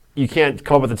you can't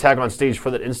come up with a tag on stage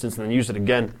for that instance and then use it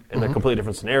again in a completely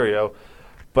different scenario.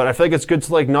 But I feel like it's good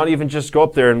to like not even just go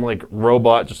up there and like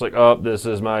robot, just like, oh, this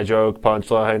is my joke,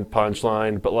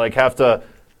 punchline, but like have to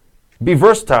be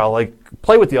versatile, like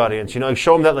play with the audience, like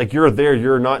show them that like you're there,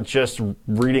 you're not just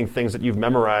reading things that you've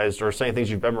memorized or saying things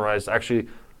you've memorized, actually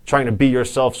trying to be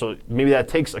yourself. So maybe that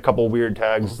takes a couple weird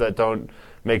tags that don't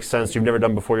make sense, you've never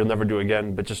done before, you'll never do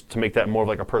again, but just to make that more of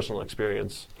like a personal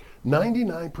experience.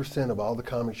 99% of all the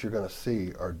comics you're going to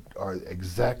see are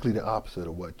exactly the opposite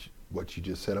of what you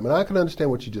just said. I mean, I can understand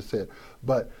what you just said,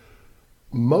 but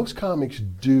most comics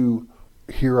do,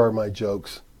 here are my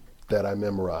jokes that I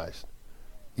memorized.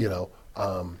 I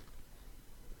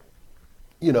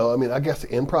mean, I guess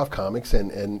improv comics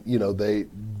and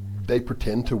they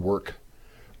pretend to work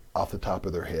off the top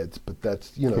of their heads, but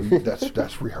that's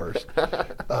that's rehearsed.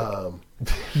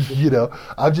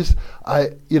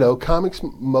 Comics,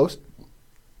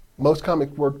 most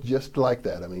comics work just like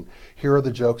that. I mean, here are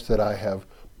the jokes that I have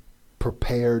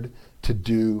prepared to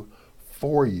do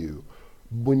for you.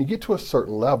 When you get to a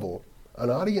certain level, an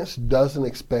audience doesn't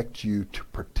expect you to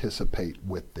participate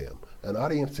with them. An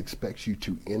audience expects you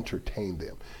to entertain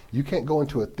them. You can't go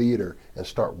into a theater and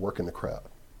start working the crowd.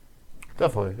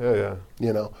 Definitely,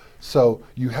 yeah. So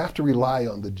you have to rely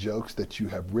on the jokes that you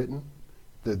have written,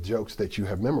 the jokes that you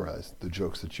have memorized, the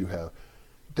jokes that you have,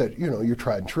 that you're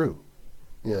tried and true.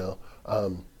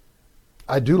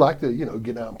 I do like to,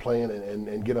 get out and playing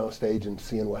and get on stage and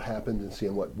seeing what happens and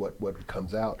seeing what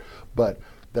comes out. But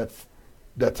that's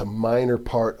a minor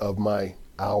part of my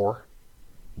hour,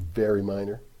 very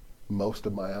minor. Most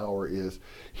of my hour is,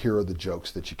 here are the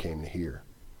jokes that you came to hear.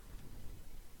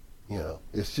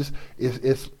 It's just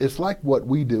it's like what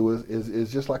we do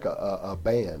is just like a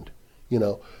band.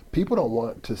 People don't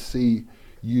want to see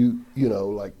you,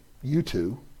 like you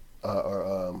two,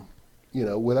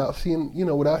 without seeing,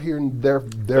 without hearing their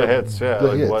hits,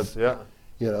 the hits. What,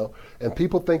 yeah. And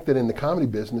people think that in the comedy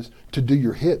business, to do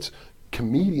your hits,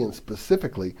 comedians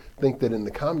specifically think that in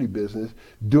the comedy business,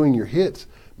 doing your hits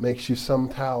makes you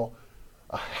somehow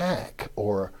a hack,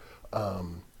 or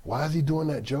why is he doing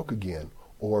that joke again?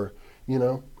 Or,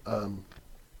 and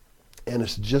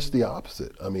it's just the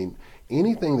opposite. I mean,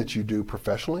 anything that you do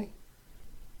professionally,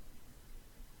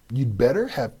 you'd better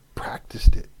have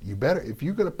practiced it. You better, if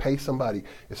you're going to pay somebody,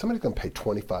 if somebody's going to pay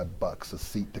 $25 a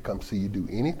seat to come see you do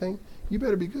anything, you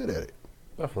better be good at it.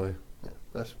 Definitely. Yeah,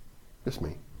 that's just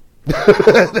me.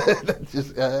 that's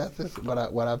just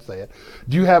what I'm saying.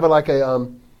 Do you have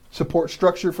a support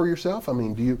structure for yourself? I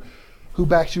mean, who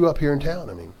backs you up here in town?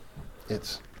 I mean,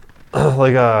 it's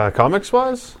comics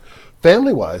wise,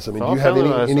 family wise. I mean, do you have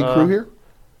any crew here?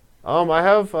 I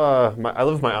have I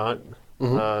live with my aunt.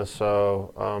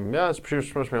 Mm-hmm. It's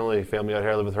pretty much my only family out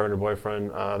here. I live with her and her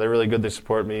boyfriend. They're really good. They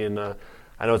support me, and I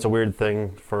know it's a weird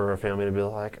thing for a family to be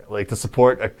like to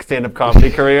support a stand-up comedy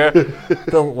career.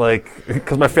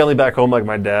 Because my family back home, like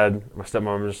my dad, my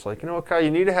stepmom, are just like, Kyle,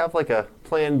 you need to have like a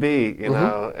plan B, and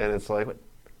it's like, what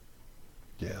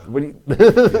do you?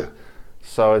 Yeah.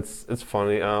 So it's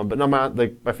funny, but no,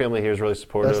 my family here is really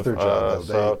supportive. That's their job,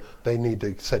 though. They need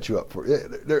to set you up for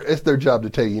it. It's their job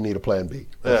to tell you need a plan B.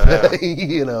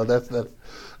 Yeah.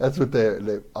 That's what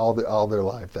they're all their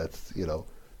life. That's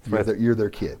you're their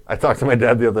kid. I talked to my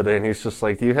dad the other day, and he's just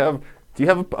like, "Do you have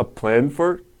a plan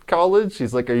for college?"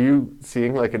 He's like, "Are you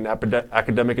seeing like an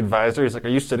academic advisor?" He's like, "Are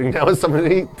you sitting down with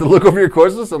somebody to look over your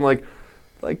courses?" I'm like,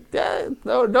 Dad,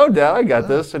 no, Dad, I got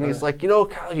this. And he's like,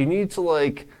 Kyle, you need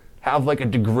to have like a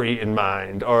degree in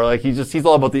mind, or he's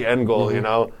all about the end goal, And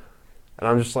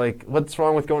I'm just like, what's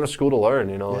wrong with going to school to learn?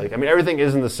 I mean, everything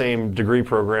is in the same degree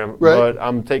program, right. But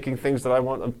I'm taking things that I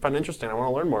find interesting. I want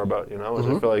to learn more about, and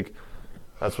I feel like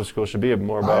that's what school should be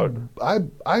more about.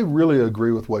 I really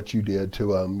agree with what you did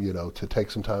to take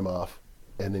some time off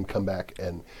and then come back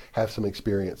and have some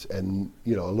experience and a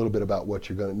little bit about what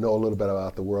you're going to know, a little bit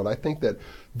about the world. I think that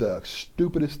the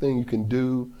stupidest thing you can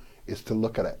do is to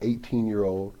look at an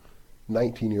 18-year-old,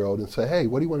 19-year-old and say, hey,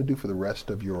 what do you want to do for the rest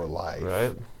of your life?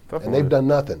 Right. Definitely. And they've done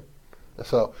nothing.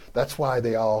 So that's why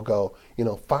they all go,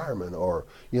 fireman or,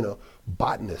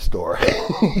 botanist or,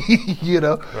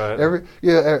 right.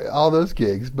 All those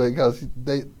gigs, because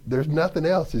there's nothing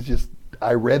else. It's just,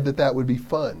 I read that would be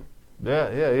fun.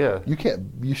 Yeah.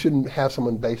 You shouldn't have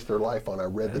someone base their life on, I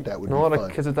read that would be fun. A lot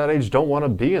of kids at that age don't want to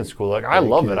be in school. I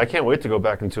love it. I can't wait to go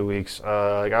back in 2 weeks.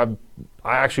 I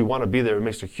actually want to be there. It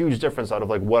makes a huge difference out of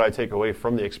what I take away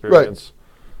from the experience.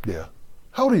 Right. Yeah.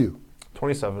 How old are you?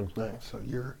 27. Nice. So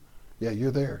you're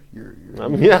there.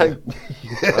 I'm there.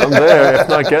 If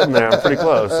not getting there, I'm pretty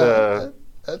close.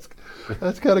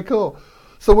 That's kind of cool.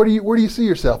 So where do you see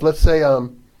yourself? Let's say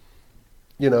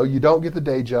you don't get the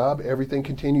day job, everything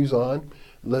continues on.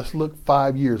 Let's look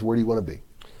 5 years. Where do you want to be?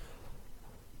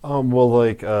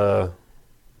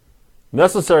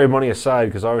 Necessary money aside,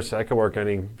 because obviously I could work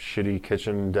any shitty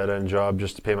kitchen dead end job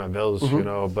just to pay my bills,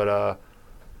 But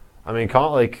I mean,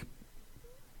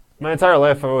 my entire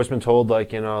life I've always been told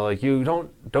you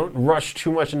don't rush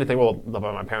too much into anything. Well, not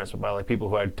by my parents, but by people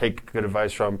who I take good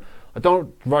advice from.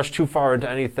 Don't rush too far into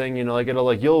anything.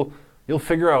 You'll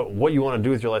figure out what you want to do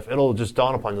with your life. It'll just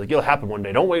dawn upon you. It'll happen one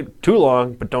day. Don't wait too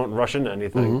long, but don't rush into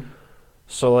anything. Mm-hmm.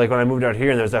 So when I moved out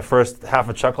here and there's that first half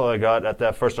a chuckle I got at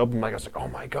that first open mic, I was like, oh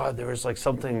my God, there was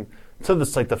something to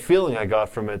this, the feeling I got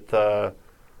from it,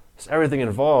 just everything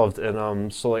involved.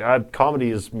 And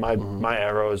comedy is my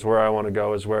arrow, is where I want to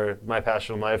go, is where my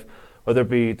passion in life, whether it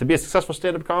be to be a successful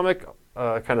stand-up comic,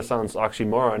 kind of sounds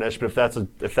oxymoron-ish, but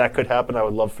if that could happen, I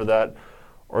would love for that.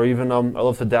 Or even I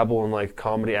love to dabble in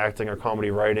comedy acting or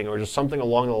comedy writing, or just something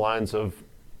along the lines of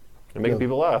making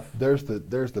people laugh. There's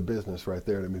the business right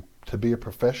there. To be a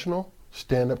professional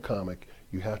stand-up comic,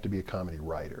 you have to be a comedy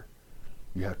writer.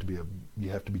 You have to be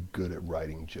good at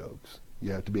writing jokes.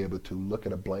 You have to be able to look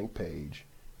at a blank page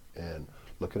and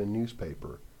look at a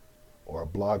newspaper or a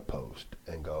blog post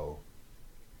and go,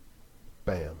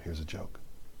 bam, here's a joke.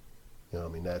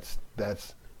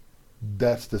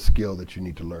 That's the skill that you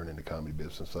need to learn in the comedy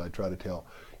business. So I try to tell,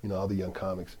 all the young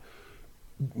comics,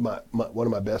 one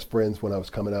of my best friends when I was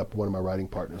coming up, one of my writing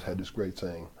partners had this great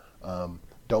saying,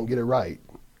 don't get it right,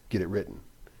 get it written.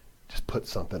 Just put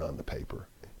something on the paper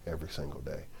every single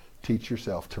day. Teach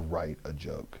yourself to write a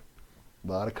joke.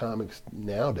 A lot of comics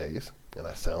nowadays, and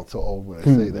I sound so old when I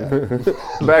say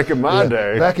that. Back in my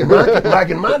day. Back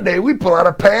in my day, we pull out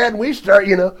a pad and we start,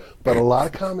 But a lot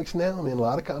of comics now, a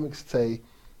lot of comics say,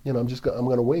 I'm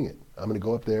going to wing it. I'm going to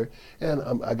go up there, and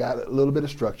I got a little bit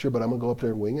of structure, but I'm going to go up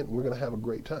there and wing it, and we're going to have a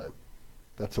great time.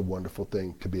 That's a wonderful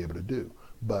thing to be able to do.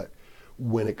 But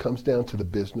when it comes down to the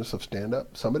business of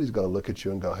stand-up, somebody's going to look at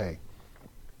you and go, hey,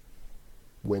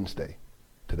 Wednesday,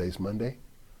 today's Monday,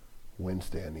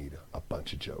 Wednesday I need a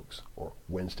bunch of jokes, or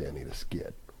Wednesday I need a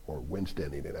skit, or Wednesday I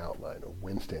need an outline, or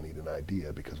Wednesday I need an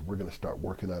idea, because we're going to start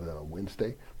working on it on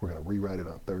Wednesday, we're going to rewrite it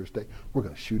on Thursday, we're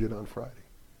going to shoot it on Friday.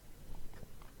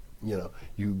 You're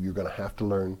going to have to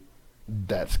learn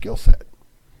that skill set.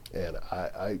 And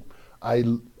I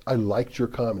liked your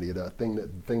comedy. The thing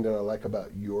that I like about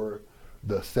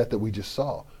the set that we just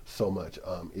saw so much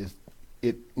is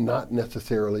it not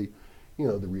necessarily,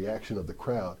 the reaction of the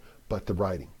crowd, but the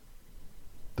writing,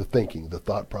 the thinking, the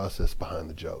thought process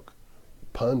behind the joke.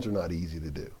 Puns are not easy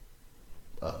to do.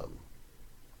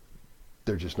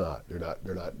 They're just not.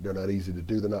 They're not easy to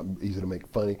do. They're not easy to make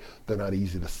funny. They're not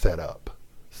easy to set up.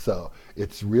 So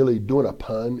it's really doing a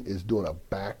pun is doing a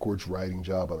backwards writing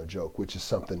job on a joke, which is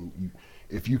something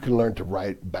if you can learn to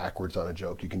write backwards on a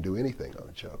joke, you can do anything on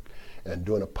a joke. And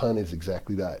doing a pun is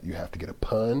exactly that. You have to get a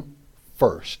pun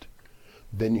first,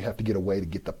 then you have to get a way to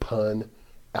get the pun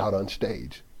out on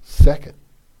stage second.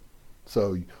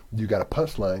 So you got a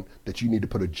punchline that you need to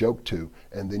put a joke to,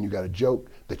 and then you got a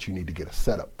joke that you need to get a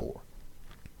setup for.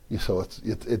 So it's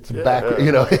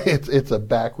a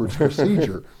backwards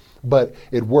procedure. But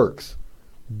it works.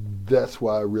 That's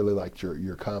why I really liked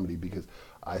your comedy, because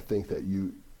I think that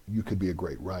you could be a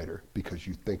great writer because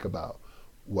you think about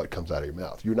what comes out of your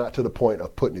mouth. You're not to the point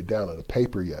of putting it down on a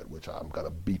paper yet, which I'm going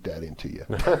to beat that into you.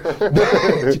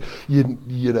 You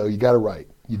got to write.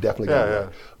 You definitely got to write.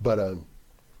 But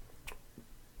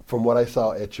from what I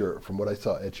saw at your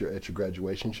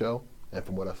graduation show, and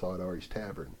from what I saw at Ari's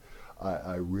Tavern,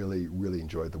 I really, really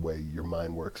enjoyed the way your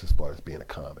mind works as far as being a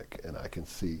comic. And I can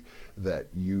see that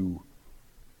you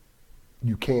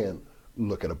can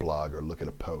look at a blog or look at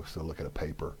a post or look at a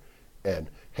paper and,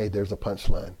 hey, there's a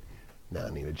punchline. Now I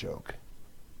need a joke.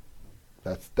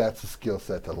 That's a skill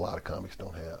set that a lot of comics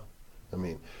don't have.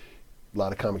 A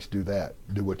lot of comics do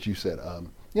what you said.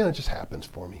 It just happens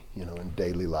for me, in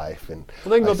daily life. And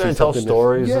they can go there and tell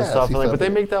stories and stuff, but they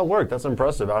make that work. That's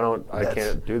impressive. I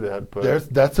can't do that. But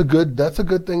that's a good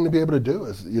thing to be able to do,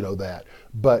 is that.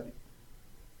 But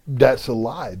that's a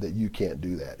lie that you can't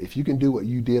do that. If you can do what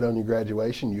you did on your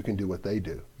graduation, you can do what they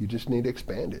do. You just need to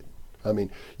expand it.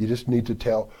 You just need to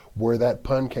tell where that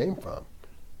pun came from.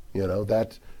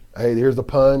 That's, hey, here's a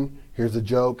pun, here's a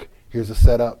joke, here's a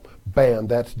setup, bam,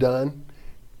 that's done.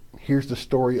 Here's the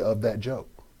story of that joke.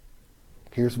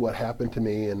 Here's what happened to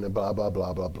me, and blah, blah,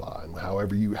 blah, blah, blah, and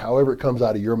however it comes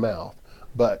out of your mouth.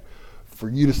 But for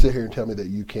you to sit here and tell me that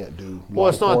you can't do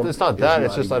it's not that.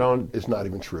 It's just it's not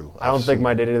even true. I don't think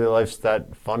my day-to-day life's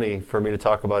that funny for me to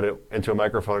talk about it into a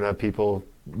microphone and have people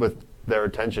with their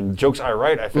attention. Jokes I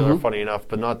write, I feel are funny enough,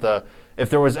 but not if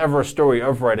there was ever a story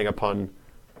of writing a pun,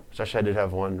 which actually I did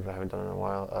have one, but I haven't done it in a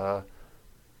while.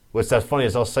 What's that funny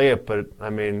is I'll say it, but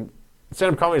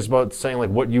stand-up comedy is about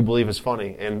saying what you believe is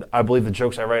funny, and I believe the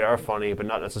jokes I write are funny, but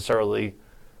not necessarily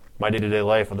my day-to-day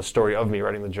life or the story of me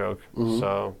writing the joke.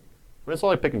 So it's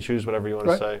all pick and choose whatever you want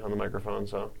to say on the microphone.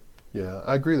 So yeah,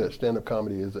 I agree that stand-up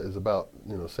comedy is about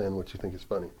saying what you think is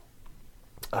funny.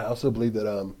 I also believe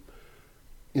that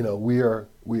we are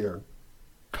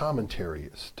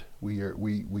commentarists.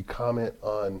 We comment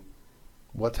on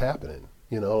what's happening.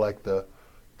 Like the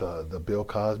Bill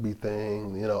Cosby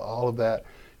thing. All of that.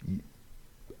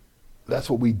 That's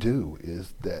what we do,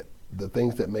 is that the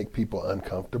things that make people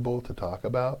uncomfortable to talk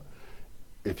about,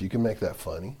 if you can make that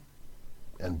funny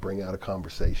and bring out a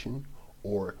conversation.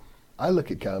 Or I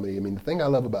look at comedy, the thing I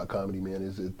love about comedy, man,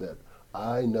 is that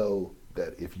I know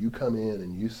that if you come in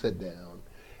and you sit down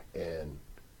and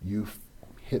you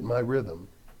hit my rhythm,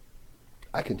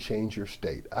 I can change your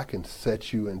state. I can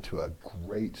set you into a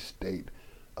great state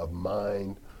of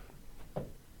mind.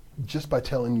 Just by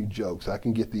telling you jokes, I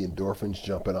can get the endorphins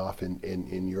jumping off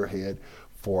in your head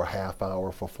for a half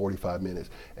hour, for 45 minutes,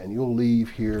 and you'll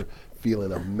leave here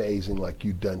feeling amazing, like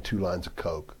you've done 2 lines of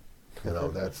coke.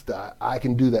 I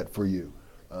can do that for you.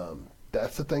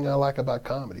 That's the thing I like about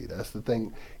comedy. That's the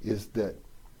thing, is that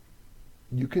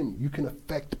you can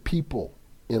affect people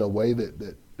in a way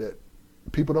that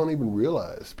people don't even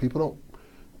realize. People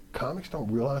comics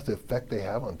don't realize the effect they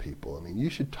have on people. I mean, you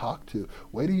should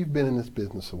wait till you've been in this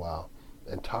business a while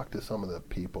and talk to some of the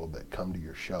people that come to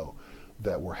your show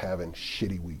that were having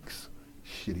shitty weeks,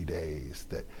 shitty days,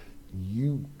 that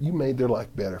you made their life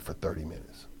better for 30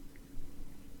 minutes.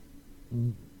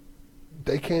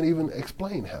 They can't even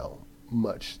explain how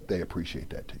much they appreciate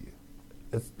that to you.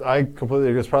 I completely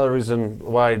agree. It's probably the reason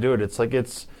why I do it. It's like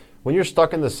when you're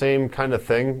stuck in the same kind of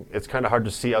thing, it's kind of hard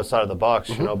to see outside of the box,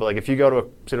 you know. But like if you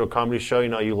go to a comedy show, you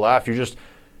know, you laugh,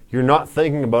 you're not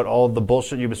thinking about all the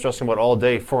bullshit you've been stressing about all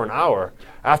day for an hour.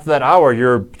 After that hour,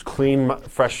 you're clean,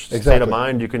 fresh state of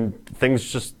mind.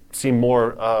 Things just seem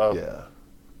more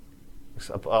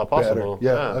possible. Better.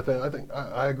 Yeah.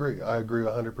 I agree. I agree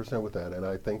 100% with that, and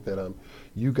I think that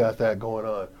you got that going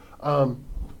on.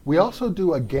 We also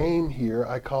do a game here.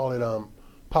 I call it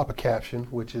Pop a Caption,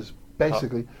 which is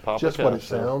basically just what it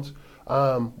sounds.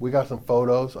 We got some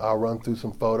photos. I'll run through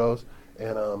some photos,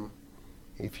 and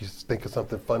if you think of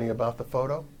something funny about the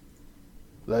photo,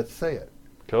 let's say it.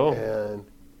 Cool. And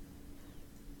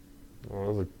that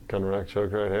was a gun rack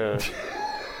joke right here.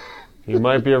 You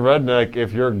might be a redneck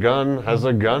if your gun has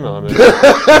a gun on it.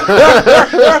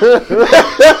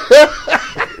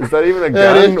 Is that even a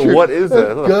gun? What is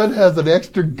that? The gun has an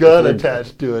extra gun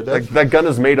attached to it. That gun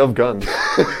is made of guns.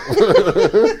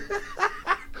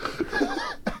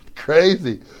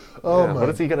 Crazy. Oh my! What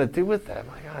is he gonna do with that?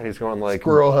 My God, he's going like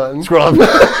squirrel hunting.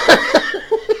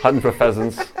 Hunting for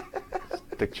pheasants.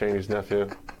 Dick Cheney's nephew.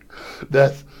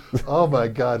 Oh my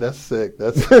God, that's sick.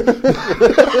 That's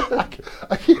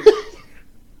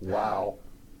wow.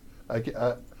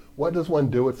 What does one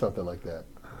do with something like that?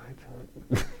 I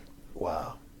don't.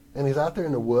 Wow. And he's out there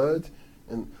in the woods,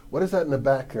 and what is that in the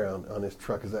background on his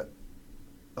truck? Is that?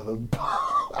 I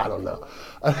don't know.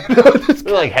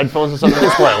 They're like headphones or something.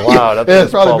 It's quite loud. Yeah,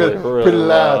 it's probably pretty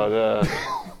loud. Yeah.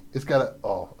 It's got a.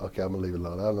 Oh, okay. I'm gonna leave it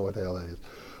alone. I don't know what the hell that is.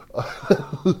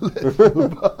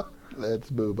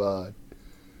 Let's move on.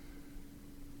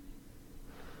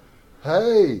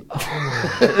 Hey.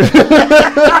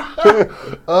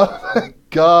 Oh my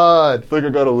God. I think I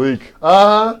got a leak.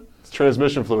 It's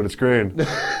transmission fluid. It's green.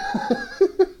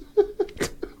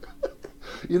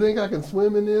 You think I can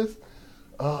swim in this?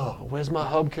 Oh, where's my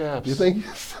hubcaps? You think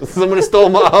somebody stole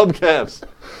my hubcaps?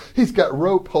 He's got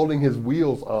rope holding his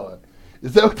wheels on.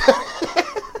 Is that what that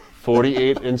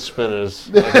 48-inch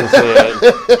spinners. I can see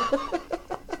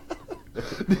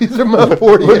it. These are my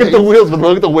 48. Look at the wheels, but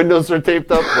look at the windows are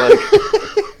taped up. Like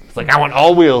it's like I want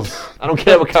all wheels. I don't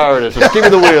care what car it is. Just give me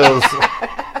the wheels.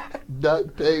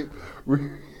 Duct tape.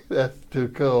 That's too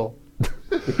cool.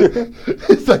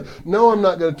 It's like, no, I'm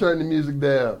not going to turn the music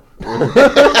down.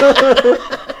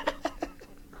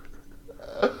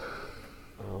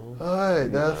 All right,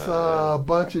 that's a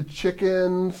bunch of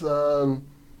chickens. I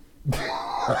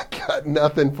got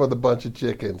nothing for the bunch of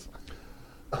chickens.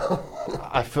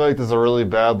 I feel like there's a really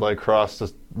bad like cross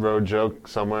the road joke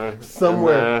somewhere.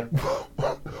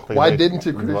 Why didn't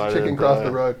you chicken cross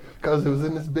the road? Because it was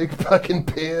in this big fucking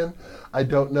pen. I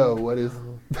don't know what is.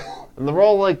 And they're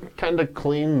all like kind of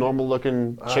clean, normal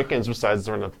looking chickens. Besides,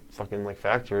 they're in a fucking like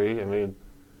factory. I mean,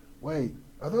 wait,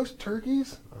 are those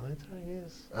turkeys? Are they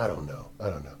turkeys? I don't know.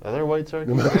 Are there white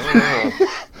turkeys? I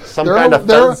don't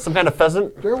know. Some kind of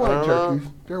pheasant. They're white turkeys.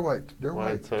 They're white. They're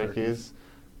white turkeys.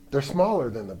 They're smaller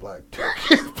than the black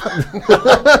turkeys.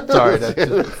 Sorry,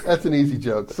 that's an easy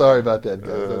joke. Sorry about that,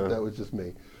 guys. That was just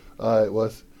me. All right,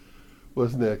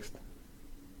 what's next?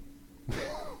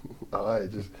 All right,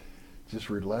 just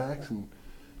relax and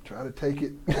try to take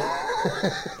it.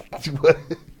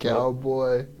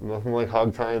 Cowboy. Nothing like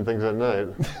hog tying things at night.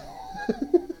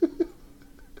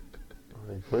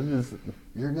 What is?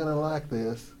 You're gonna like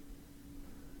this.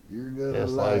 You're gonna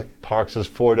like. Parks his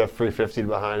Ford F-350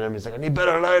 behind him. He's like, I need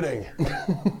better lighting.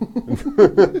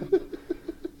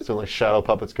 So like shadow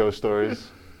puppets, ghost stories.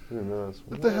 Who knows?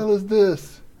 What the hell is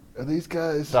this? Are these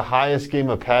guys? The highest game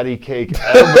of patty cake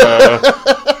ever.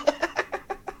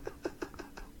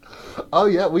 Oh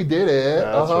yeah, we did it.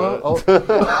 Yeah, that's right. Oh.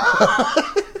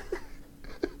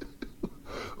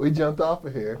 We jumped off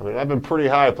of here. I mean, I've been pretty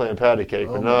high playing patty cake,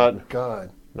 but not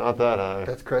that high.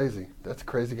 That's crazy. That's a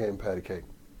crazy game, patty cake.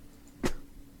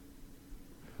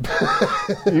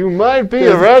 You might be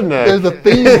a redneck. There's a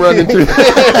theme running through.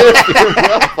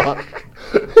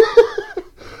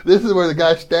 This is where the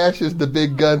guy stashes the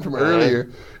big gun from earlier.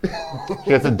 He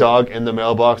gets a dog in the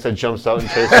mailbox that jumps out and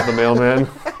chases the mailman.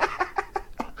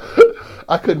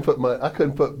 I couldn't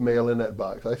put mail in that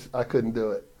box. I couldn't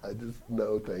do it. I just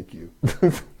no, thank you.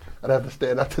 I'd have to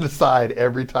stand up to the side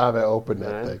every time I opened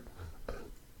that thing.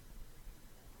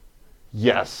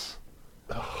 Yes.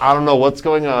 I don't know what's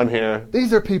going on here.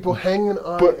 These are people hanging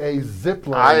on But a zip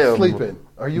I line am- sleeping.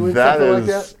 Are you in That something like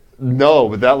is- that? No,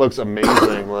 but that looks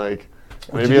amazing. Like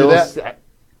Would maybe you do it'll that?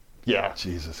 yeah.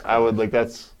 Jesus Christ. I would like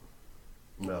that's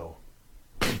No.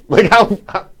 like how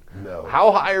No.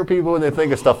 how high are people when they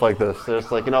think of stuff like this? They're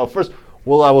just like, first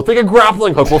we'll take a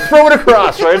grappling hook, we'll throw it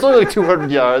across, right? It's only like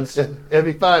 200 yards. It'd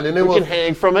be fine. And then We we'll can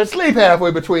hang from it. sleep halfway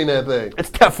between that thing.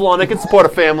 It's Teflon. It can support a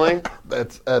family.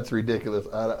 That's ridiculous.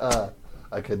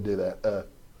 I could do that.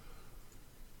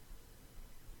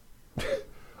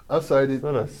 I'm sorry. Is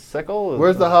that a sickle?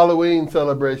 Where's the Halloween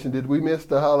celebration? Did we miss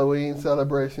the Halloween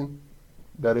celebration?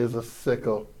 That is a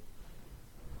sickle.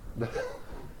 That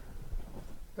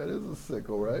is a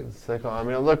sickle, right? sickle? I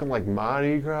mean, I'm looking like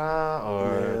Mardi Gras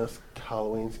or Yes,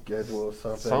 Halloween schedule or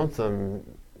something.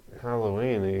 something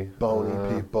Halloween-y.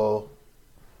 Bony people.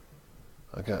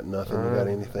 I got nothing. You got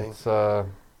anything? It's what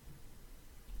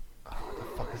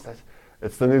the fuck is that?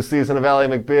 It's the new season of Ally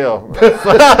McBeal.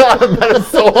 That is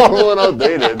so horrible and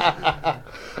outdated.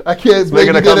 I can't It's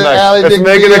making a get an comeback. Ally It's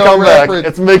making a McBeal comeback. reference.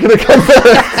 It's making a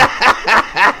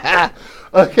comeback.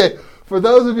 Okay, for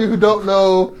those of you who don't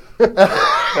know,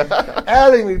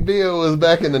 Ally McBeal was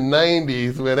back in the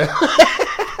 90s when it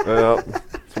Well,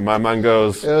 that's where my mind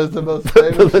goes. was the most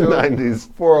famous The show 90s.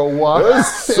 for a while. It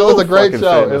was so a great fucking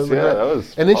show. famous. It was a Yeah, great- that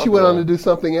was and then she went on to popular. do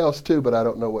something else too, but I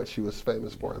don't know what she was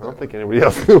famous for. I don't think anybody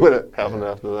else knew what happened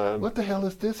after that. What the hell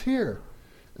is this here?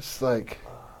 It's like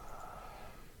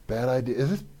bad idea. Is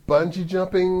this bungee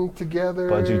jumping together?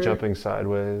 Bungee jumping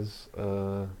sideways.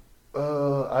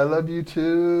 I love you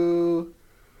too.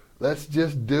 Let's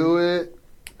just do it.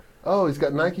 Oh, he's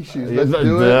got Nike shoes. Let's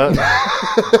do it.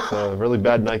 It's a really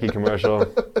bad Nike commercial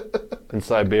in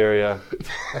Siberia.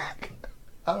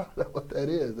 I don't know what that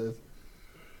is.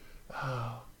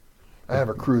 I have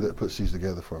a crew that puts these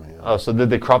together for me. Oh, so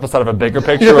did they crop us out of a bigger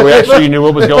picture where we actually knew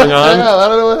what was going on? Yeah, I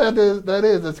don't know what that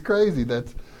is. That's crazy.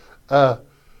 That's, I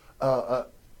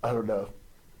don't know.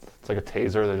 It's like a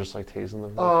taser. They're just like tasing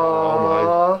them.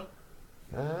 Aww.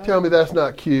 Oh Tell me that's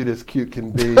not cute as cute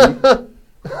can be.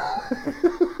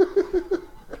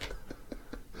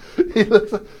 He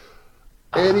looks like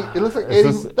Eddie. It looks like Is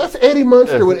Eddie. this- That's Eddie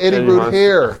Munster is with it Eddie Eddie Root Munster?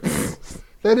 hair.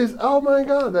 That is. Oh my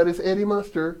God. That is Eddie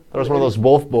Munster. That was one of those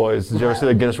Wolf Boys. Did you ever see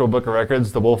the Guinness World Book of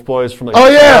Records? The Wolf Boys from like Oh,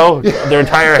 yeah! Show? Their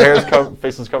entire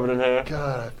faces covered in hair.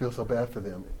 God, I feel so bad for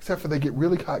them. Except for they get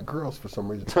really hot girls for some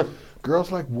reason.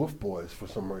 Girls like wolf boys for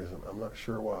some reason. I'm not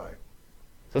sure why.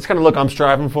 That's kind of look I'm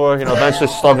striving for. Eventually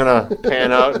it's still gonna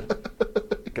pan out.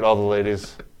 Get all the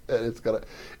ladies. And it's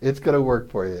gonna work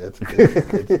for you. It's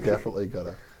definitely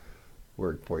gonna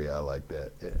work for you. I like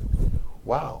that. Yeah.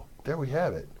 Wow, there we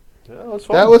have it. Yeah, that was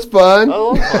fun. That was fun. That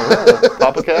was fun. Yeah.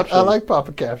 Papa Caption. I like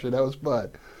Papa Caption. That was fun.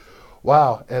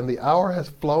 Wow, and the hour has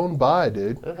flown by,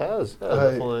 dude. It has. Yeah, Hey,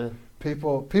 definitely.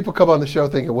 People come on the show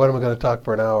thinking, what am I going to talk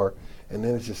for an hour? And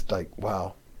then it's just like,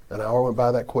 wow, an hour went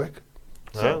by that quick.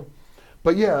 Yeah.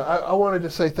 But yeah, I wanted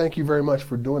to say thank you very much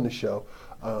for doing the show.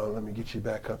 Let me get you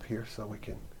back up here so we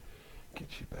can get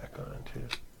you back on too.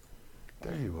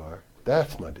 There you are.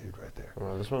 That's my dude right there.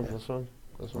 This one. This one.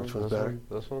 This one. Which one's this better? one.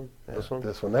 This one. Yeah, This one.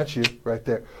 This one. That's you right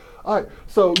there. All right.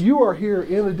 So you are here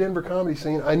in the Denver comedy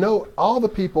scene. I know all the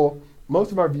people,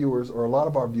 most of our viewers, or a lot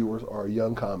of our viewers, are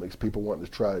young comics, people wanting to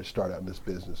try to start out in this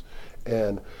business.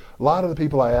 And a lot of the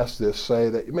people I ask this say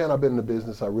that, man, I've been in the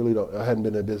business. I hadn't been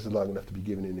in the business long enough to be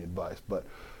giving any advice. But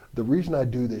the reason I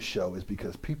do this show is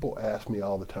because people ask me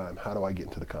all the time, how do I get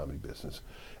into the comedy business?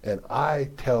 And I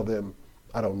tell them,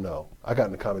 I don't know. I got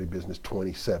in the comedy business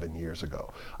 27 years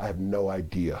ago. I have no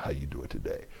idea how you do it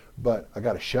today. But I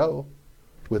got a show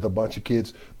with a bunch of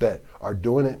kids that are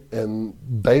doing it, and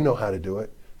they know how to do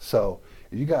it. So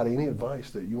if you got any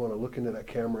advice that you want to look into that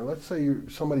camera, let's say you're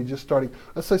somebody just starting,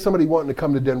 let's say somebody wanting to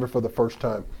come to Denver for the first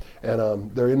time,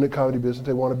 and they're in the comedy business,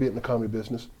 they want to be in the comedy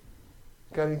business.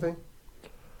 Got anything?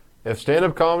 If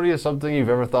stand-up comedy is something you've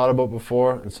ever thought about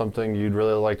before and something you'd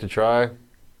really like to try,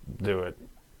 do it.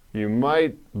 You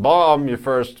might bomb your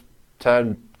first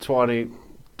 10, 20,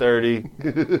 30,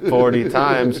 40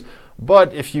 times,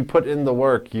 but if you put in the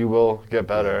work, you will get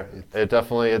better. It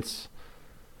definitely, it's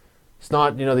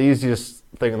not, the easiest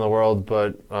thing in the world,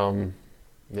 but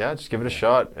yeah, just give it a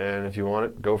shot, and if you want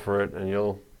it, go for it,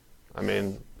 and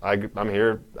I'm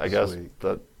here, I guess. Sweet.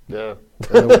 But yeah.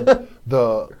 And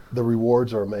the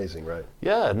rewards are amazing, right?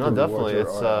 Yeah, no, The definitely.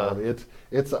 rewards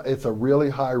it's a really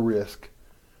high risk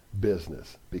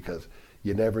business because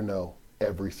you never know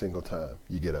every single time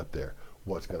you get up there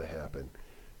what's going to happen,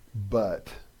 but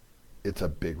it's a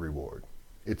big reward.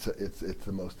 It's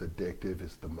the most addictive.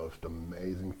 It's the most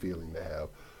amazing feeling to have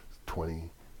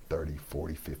 20, 30,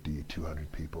 40, 50,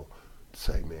 200 people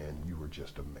say, man, you were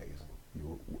just amazing.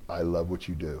 I love what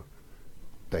you do.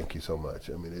 Thank you so much.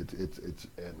 I mean, it's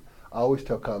and I always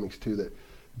tell comics too that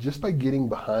just by getting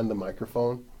behind the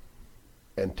microphone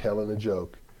and telling a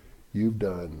joke, you've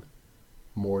done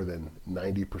more than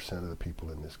 90% of the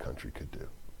people in this country could do.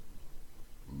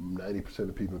 90% of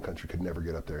the people in the country could never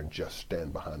get up there and just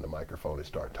stand behind the microphone and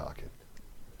start talking.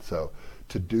 So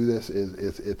to do this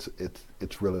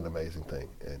it's really an amazing thing,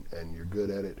 and you're good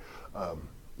at it.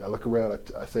 I look around,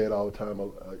 I say it all the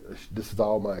time, this is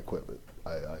all my equipment.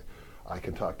 I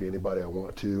can talk to anybody I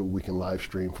want to. We can live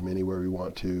stream from anywhere we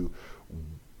want to.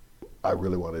 I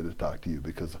really wanted to talk to you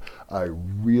because I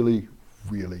really,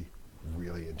 really,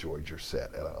 really enjoyed your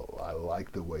set, and I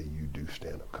like the way you do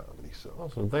stand-up comedy. So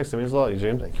awesome. Thanks. It means a lot,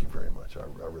 Eugene. Thank you very much. I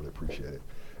really appreciate it.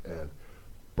 And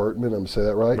Burtman, I'm going to say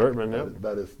that right? Burtman, yeah.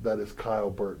 That is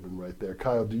Kyle Burtman right there.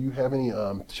 Kyle, do you have any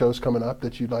shows coming up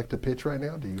that you'd like to pitch right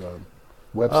now? Do you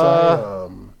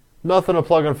website? Nothing to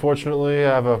plug, unfortunately.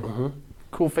 I have a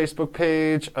cool Facebook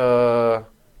page. What's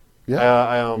your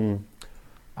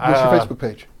Facebook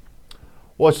page?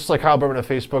 Well, it's just like Kyle Burtman on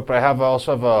Facebook, but I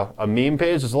also have a meme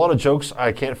page. There's a lot of jokes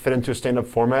I can't fit into a stand-up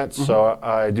format, so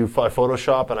I do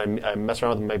Photoshop and I mess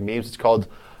around with my memes. It's called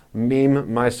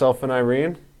Meme Myself and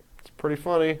Irene. It's pretty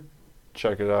funny.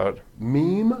 Check it out.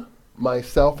 Meme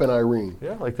Myself and Irene.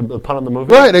 Yeah, like the pun on the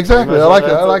movie. Right, exactly. I like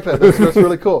that. I like that. That's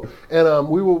really cool. And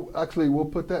we'll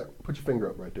put your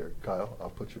finger up right there, Kyle. I'll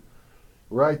put you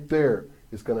right there.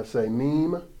 It's going to say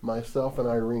Meme Myself and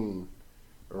Irene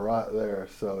right there.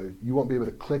 So you won't be able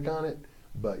to click on it,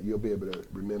 but you'll be able to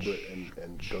remember it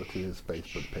and go to his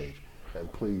Facebook page.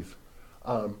 And please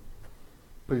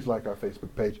like our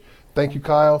Facebook page. Thank you,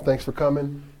 Kyle. Thanks for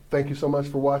coming. Thank you so much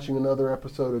for watching another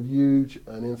episode of EUGE,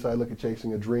 an inside look at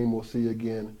chasing a dream. We'll see you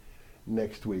again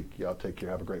next week. Y'all take care.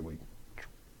 Have a great week.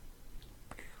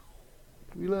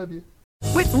 We love you.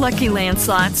 With Lucky Land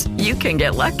Slots, you can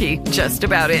get lucky just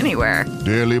about anywhere.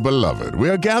 Dearly beloved, we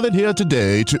are gathered here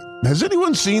today to... Has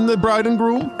anyone seen the bride and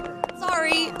groom?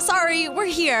 Sorry, we're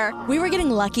here. We were getting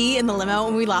lucky in the limo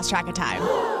and we lost track of time.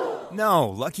 No,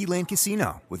 Lucky Land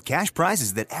Casino, with cash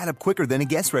prizes that add up quicker than a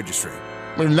guest registry.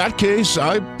 In that case,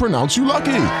 I pronounce you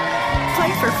lucky.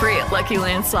 Play for free at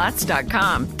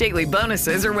LuckyLandSlots.com. Daily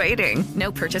bonuses are waiting.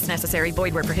 No purchase necessary.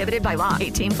 Void where prohibited by law.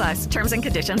 18+. Terms and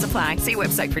conditions apply. See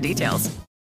website for details.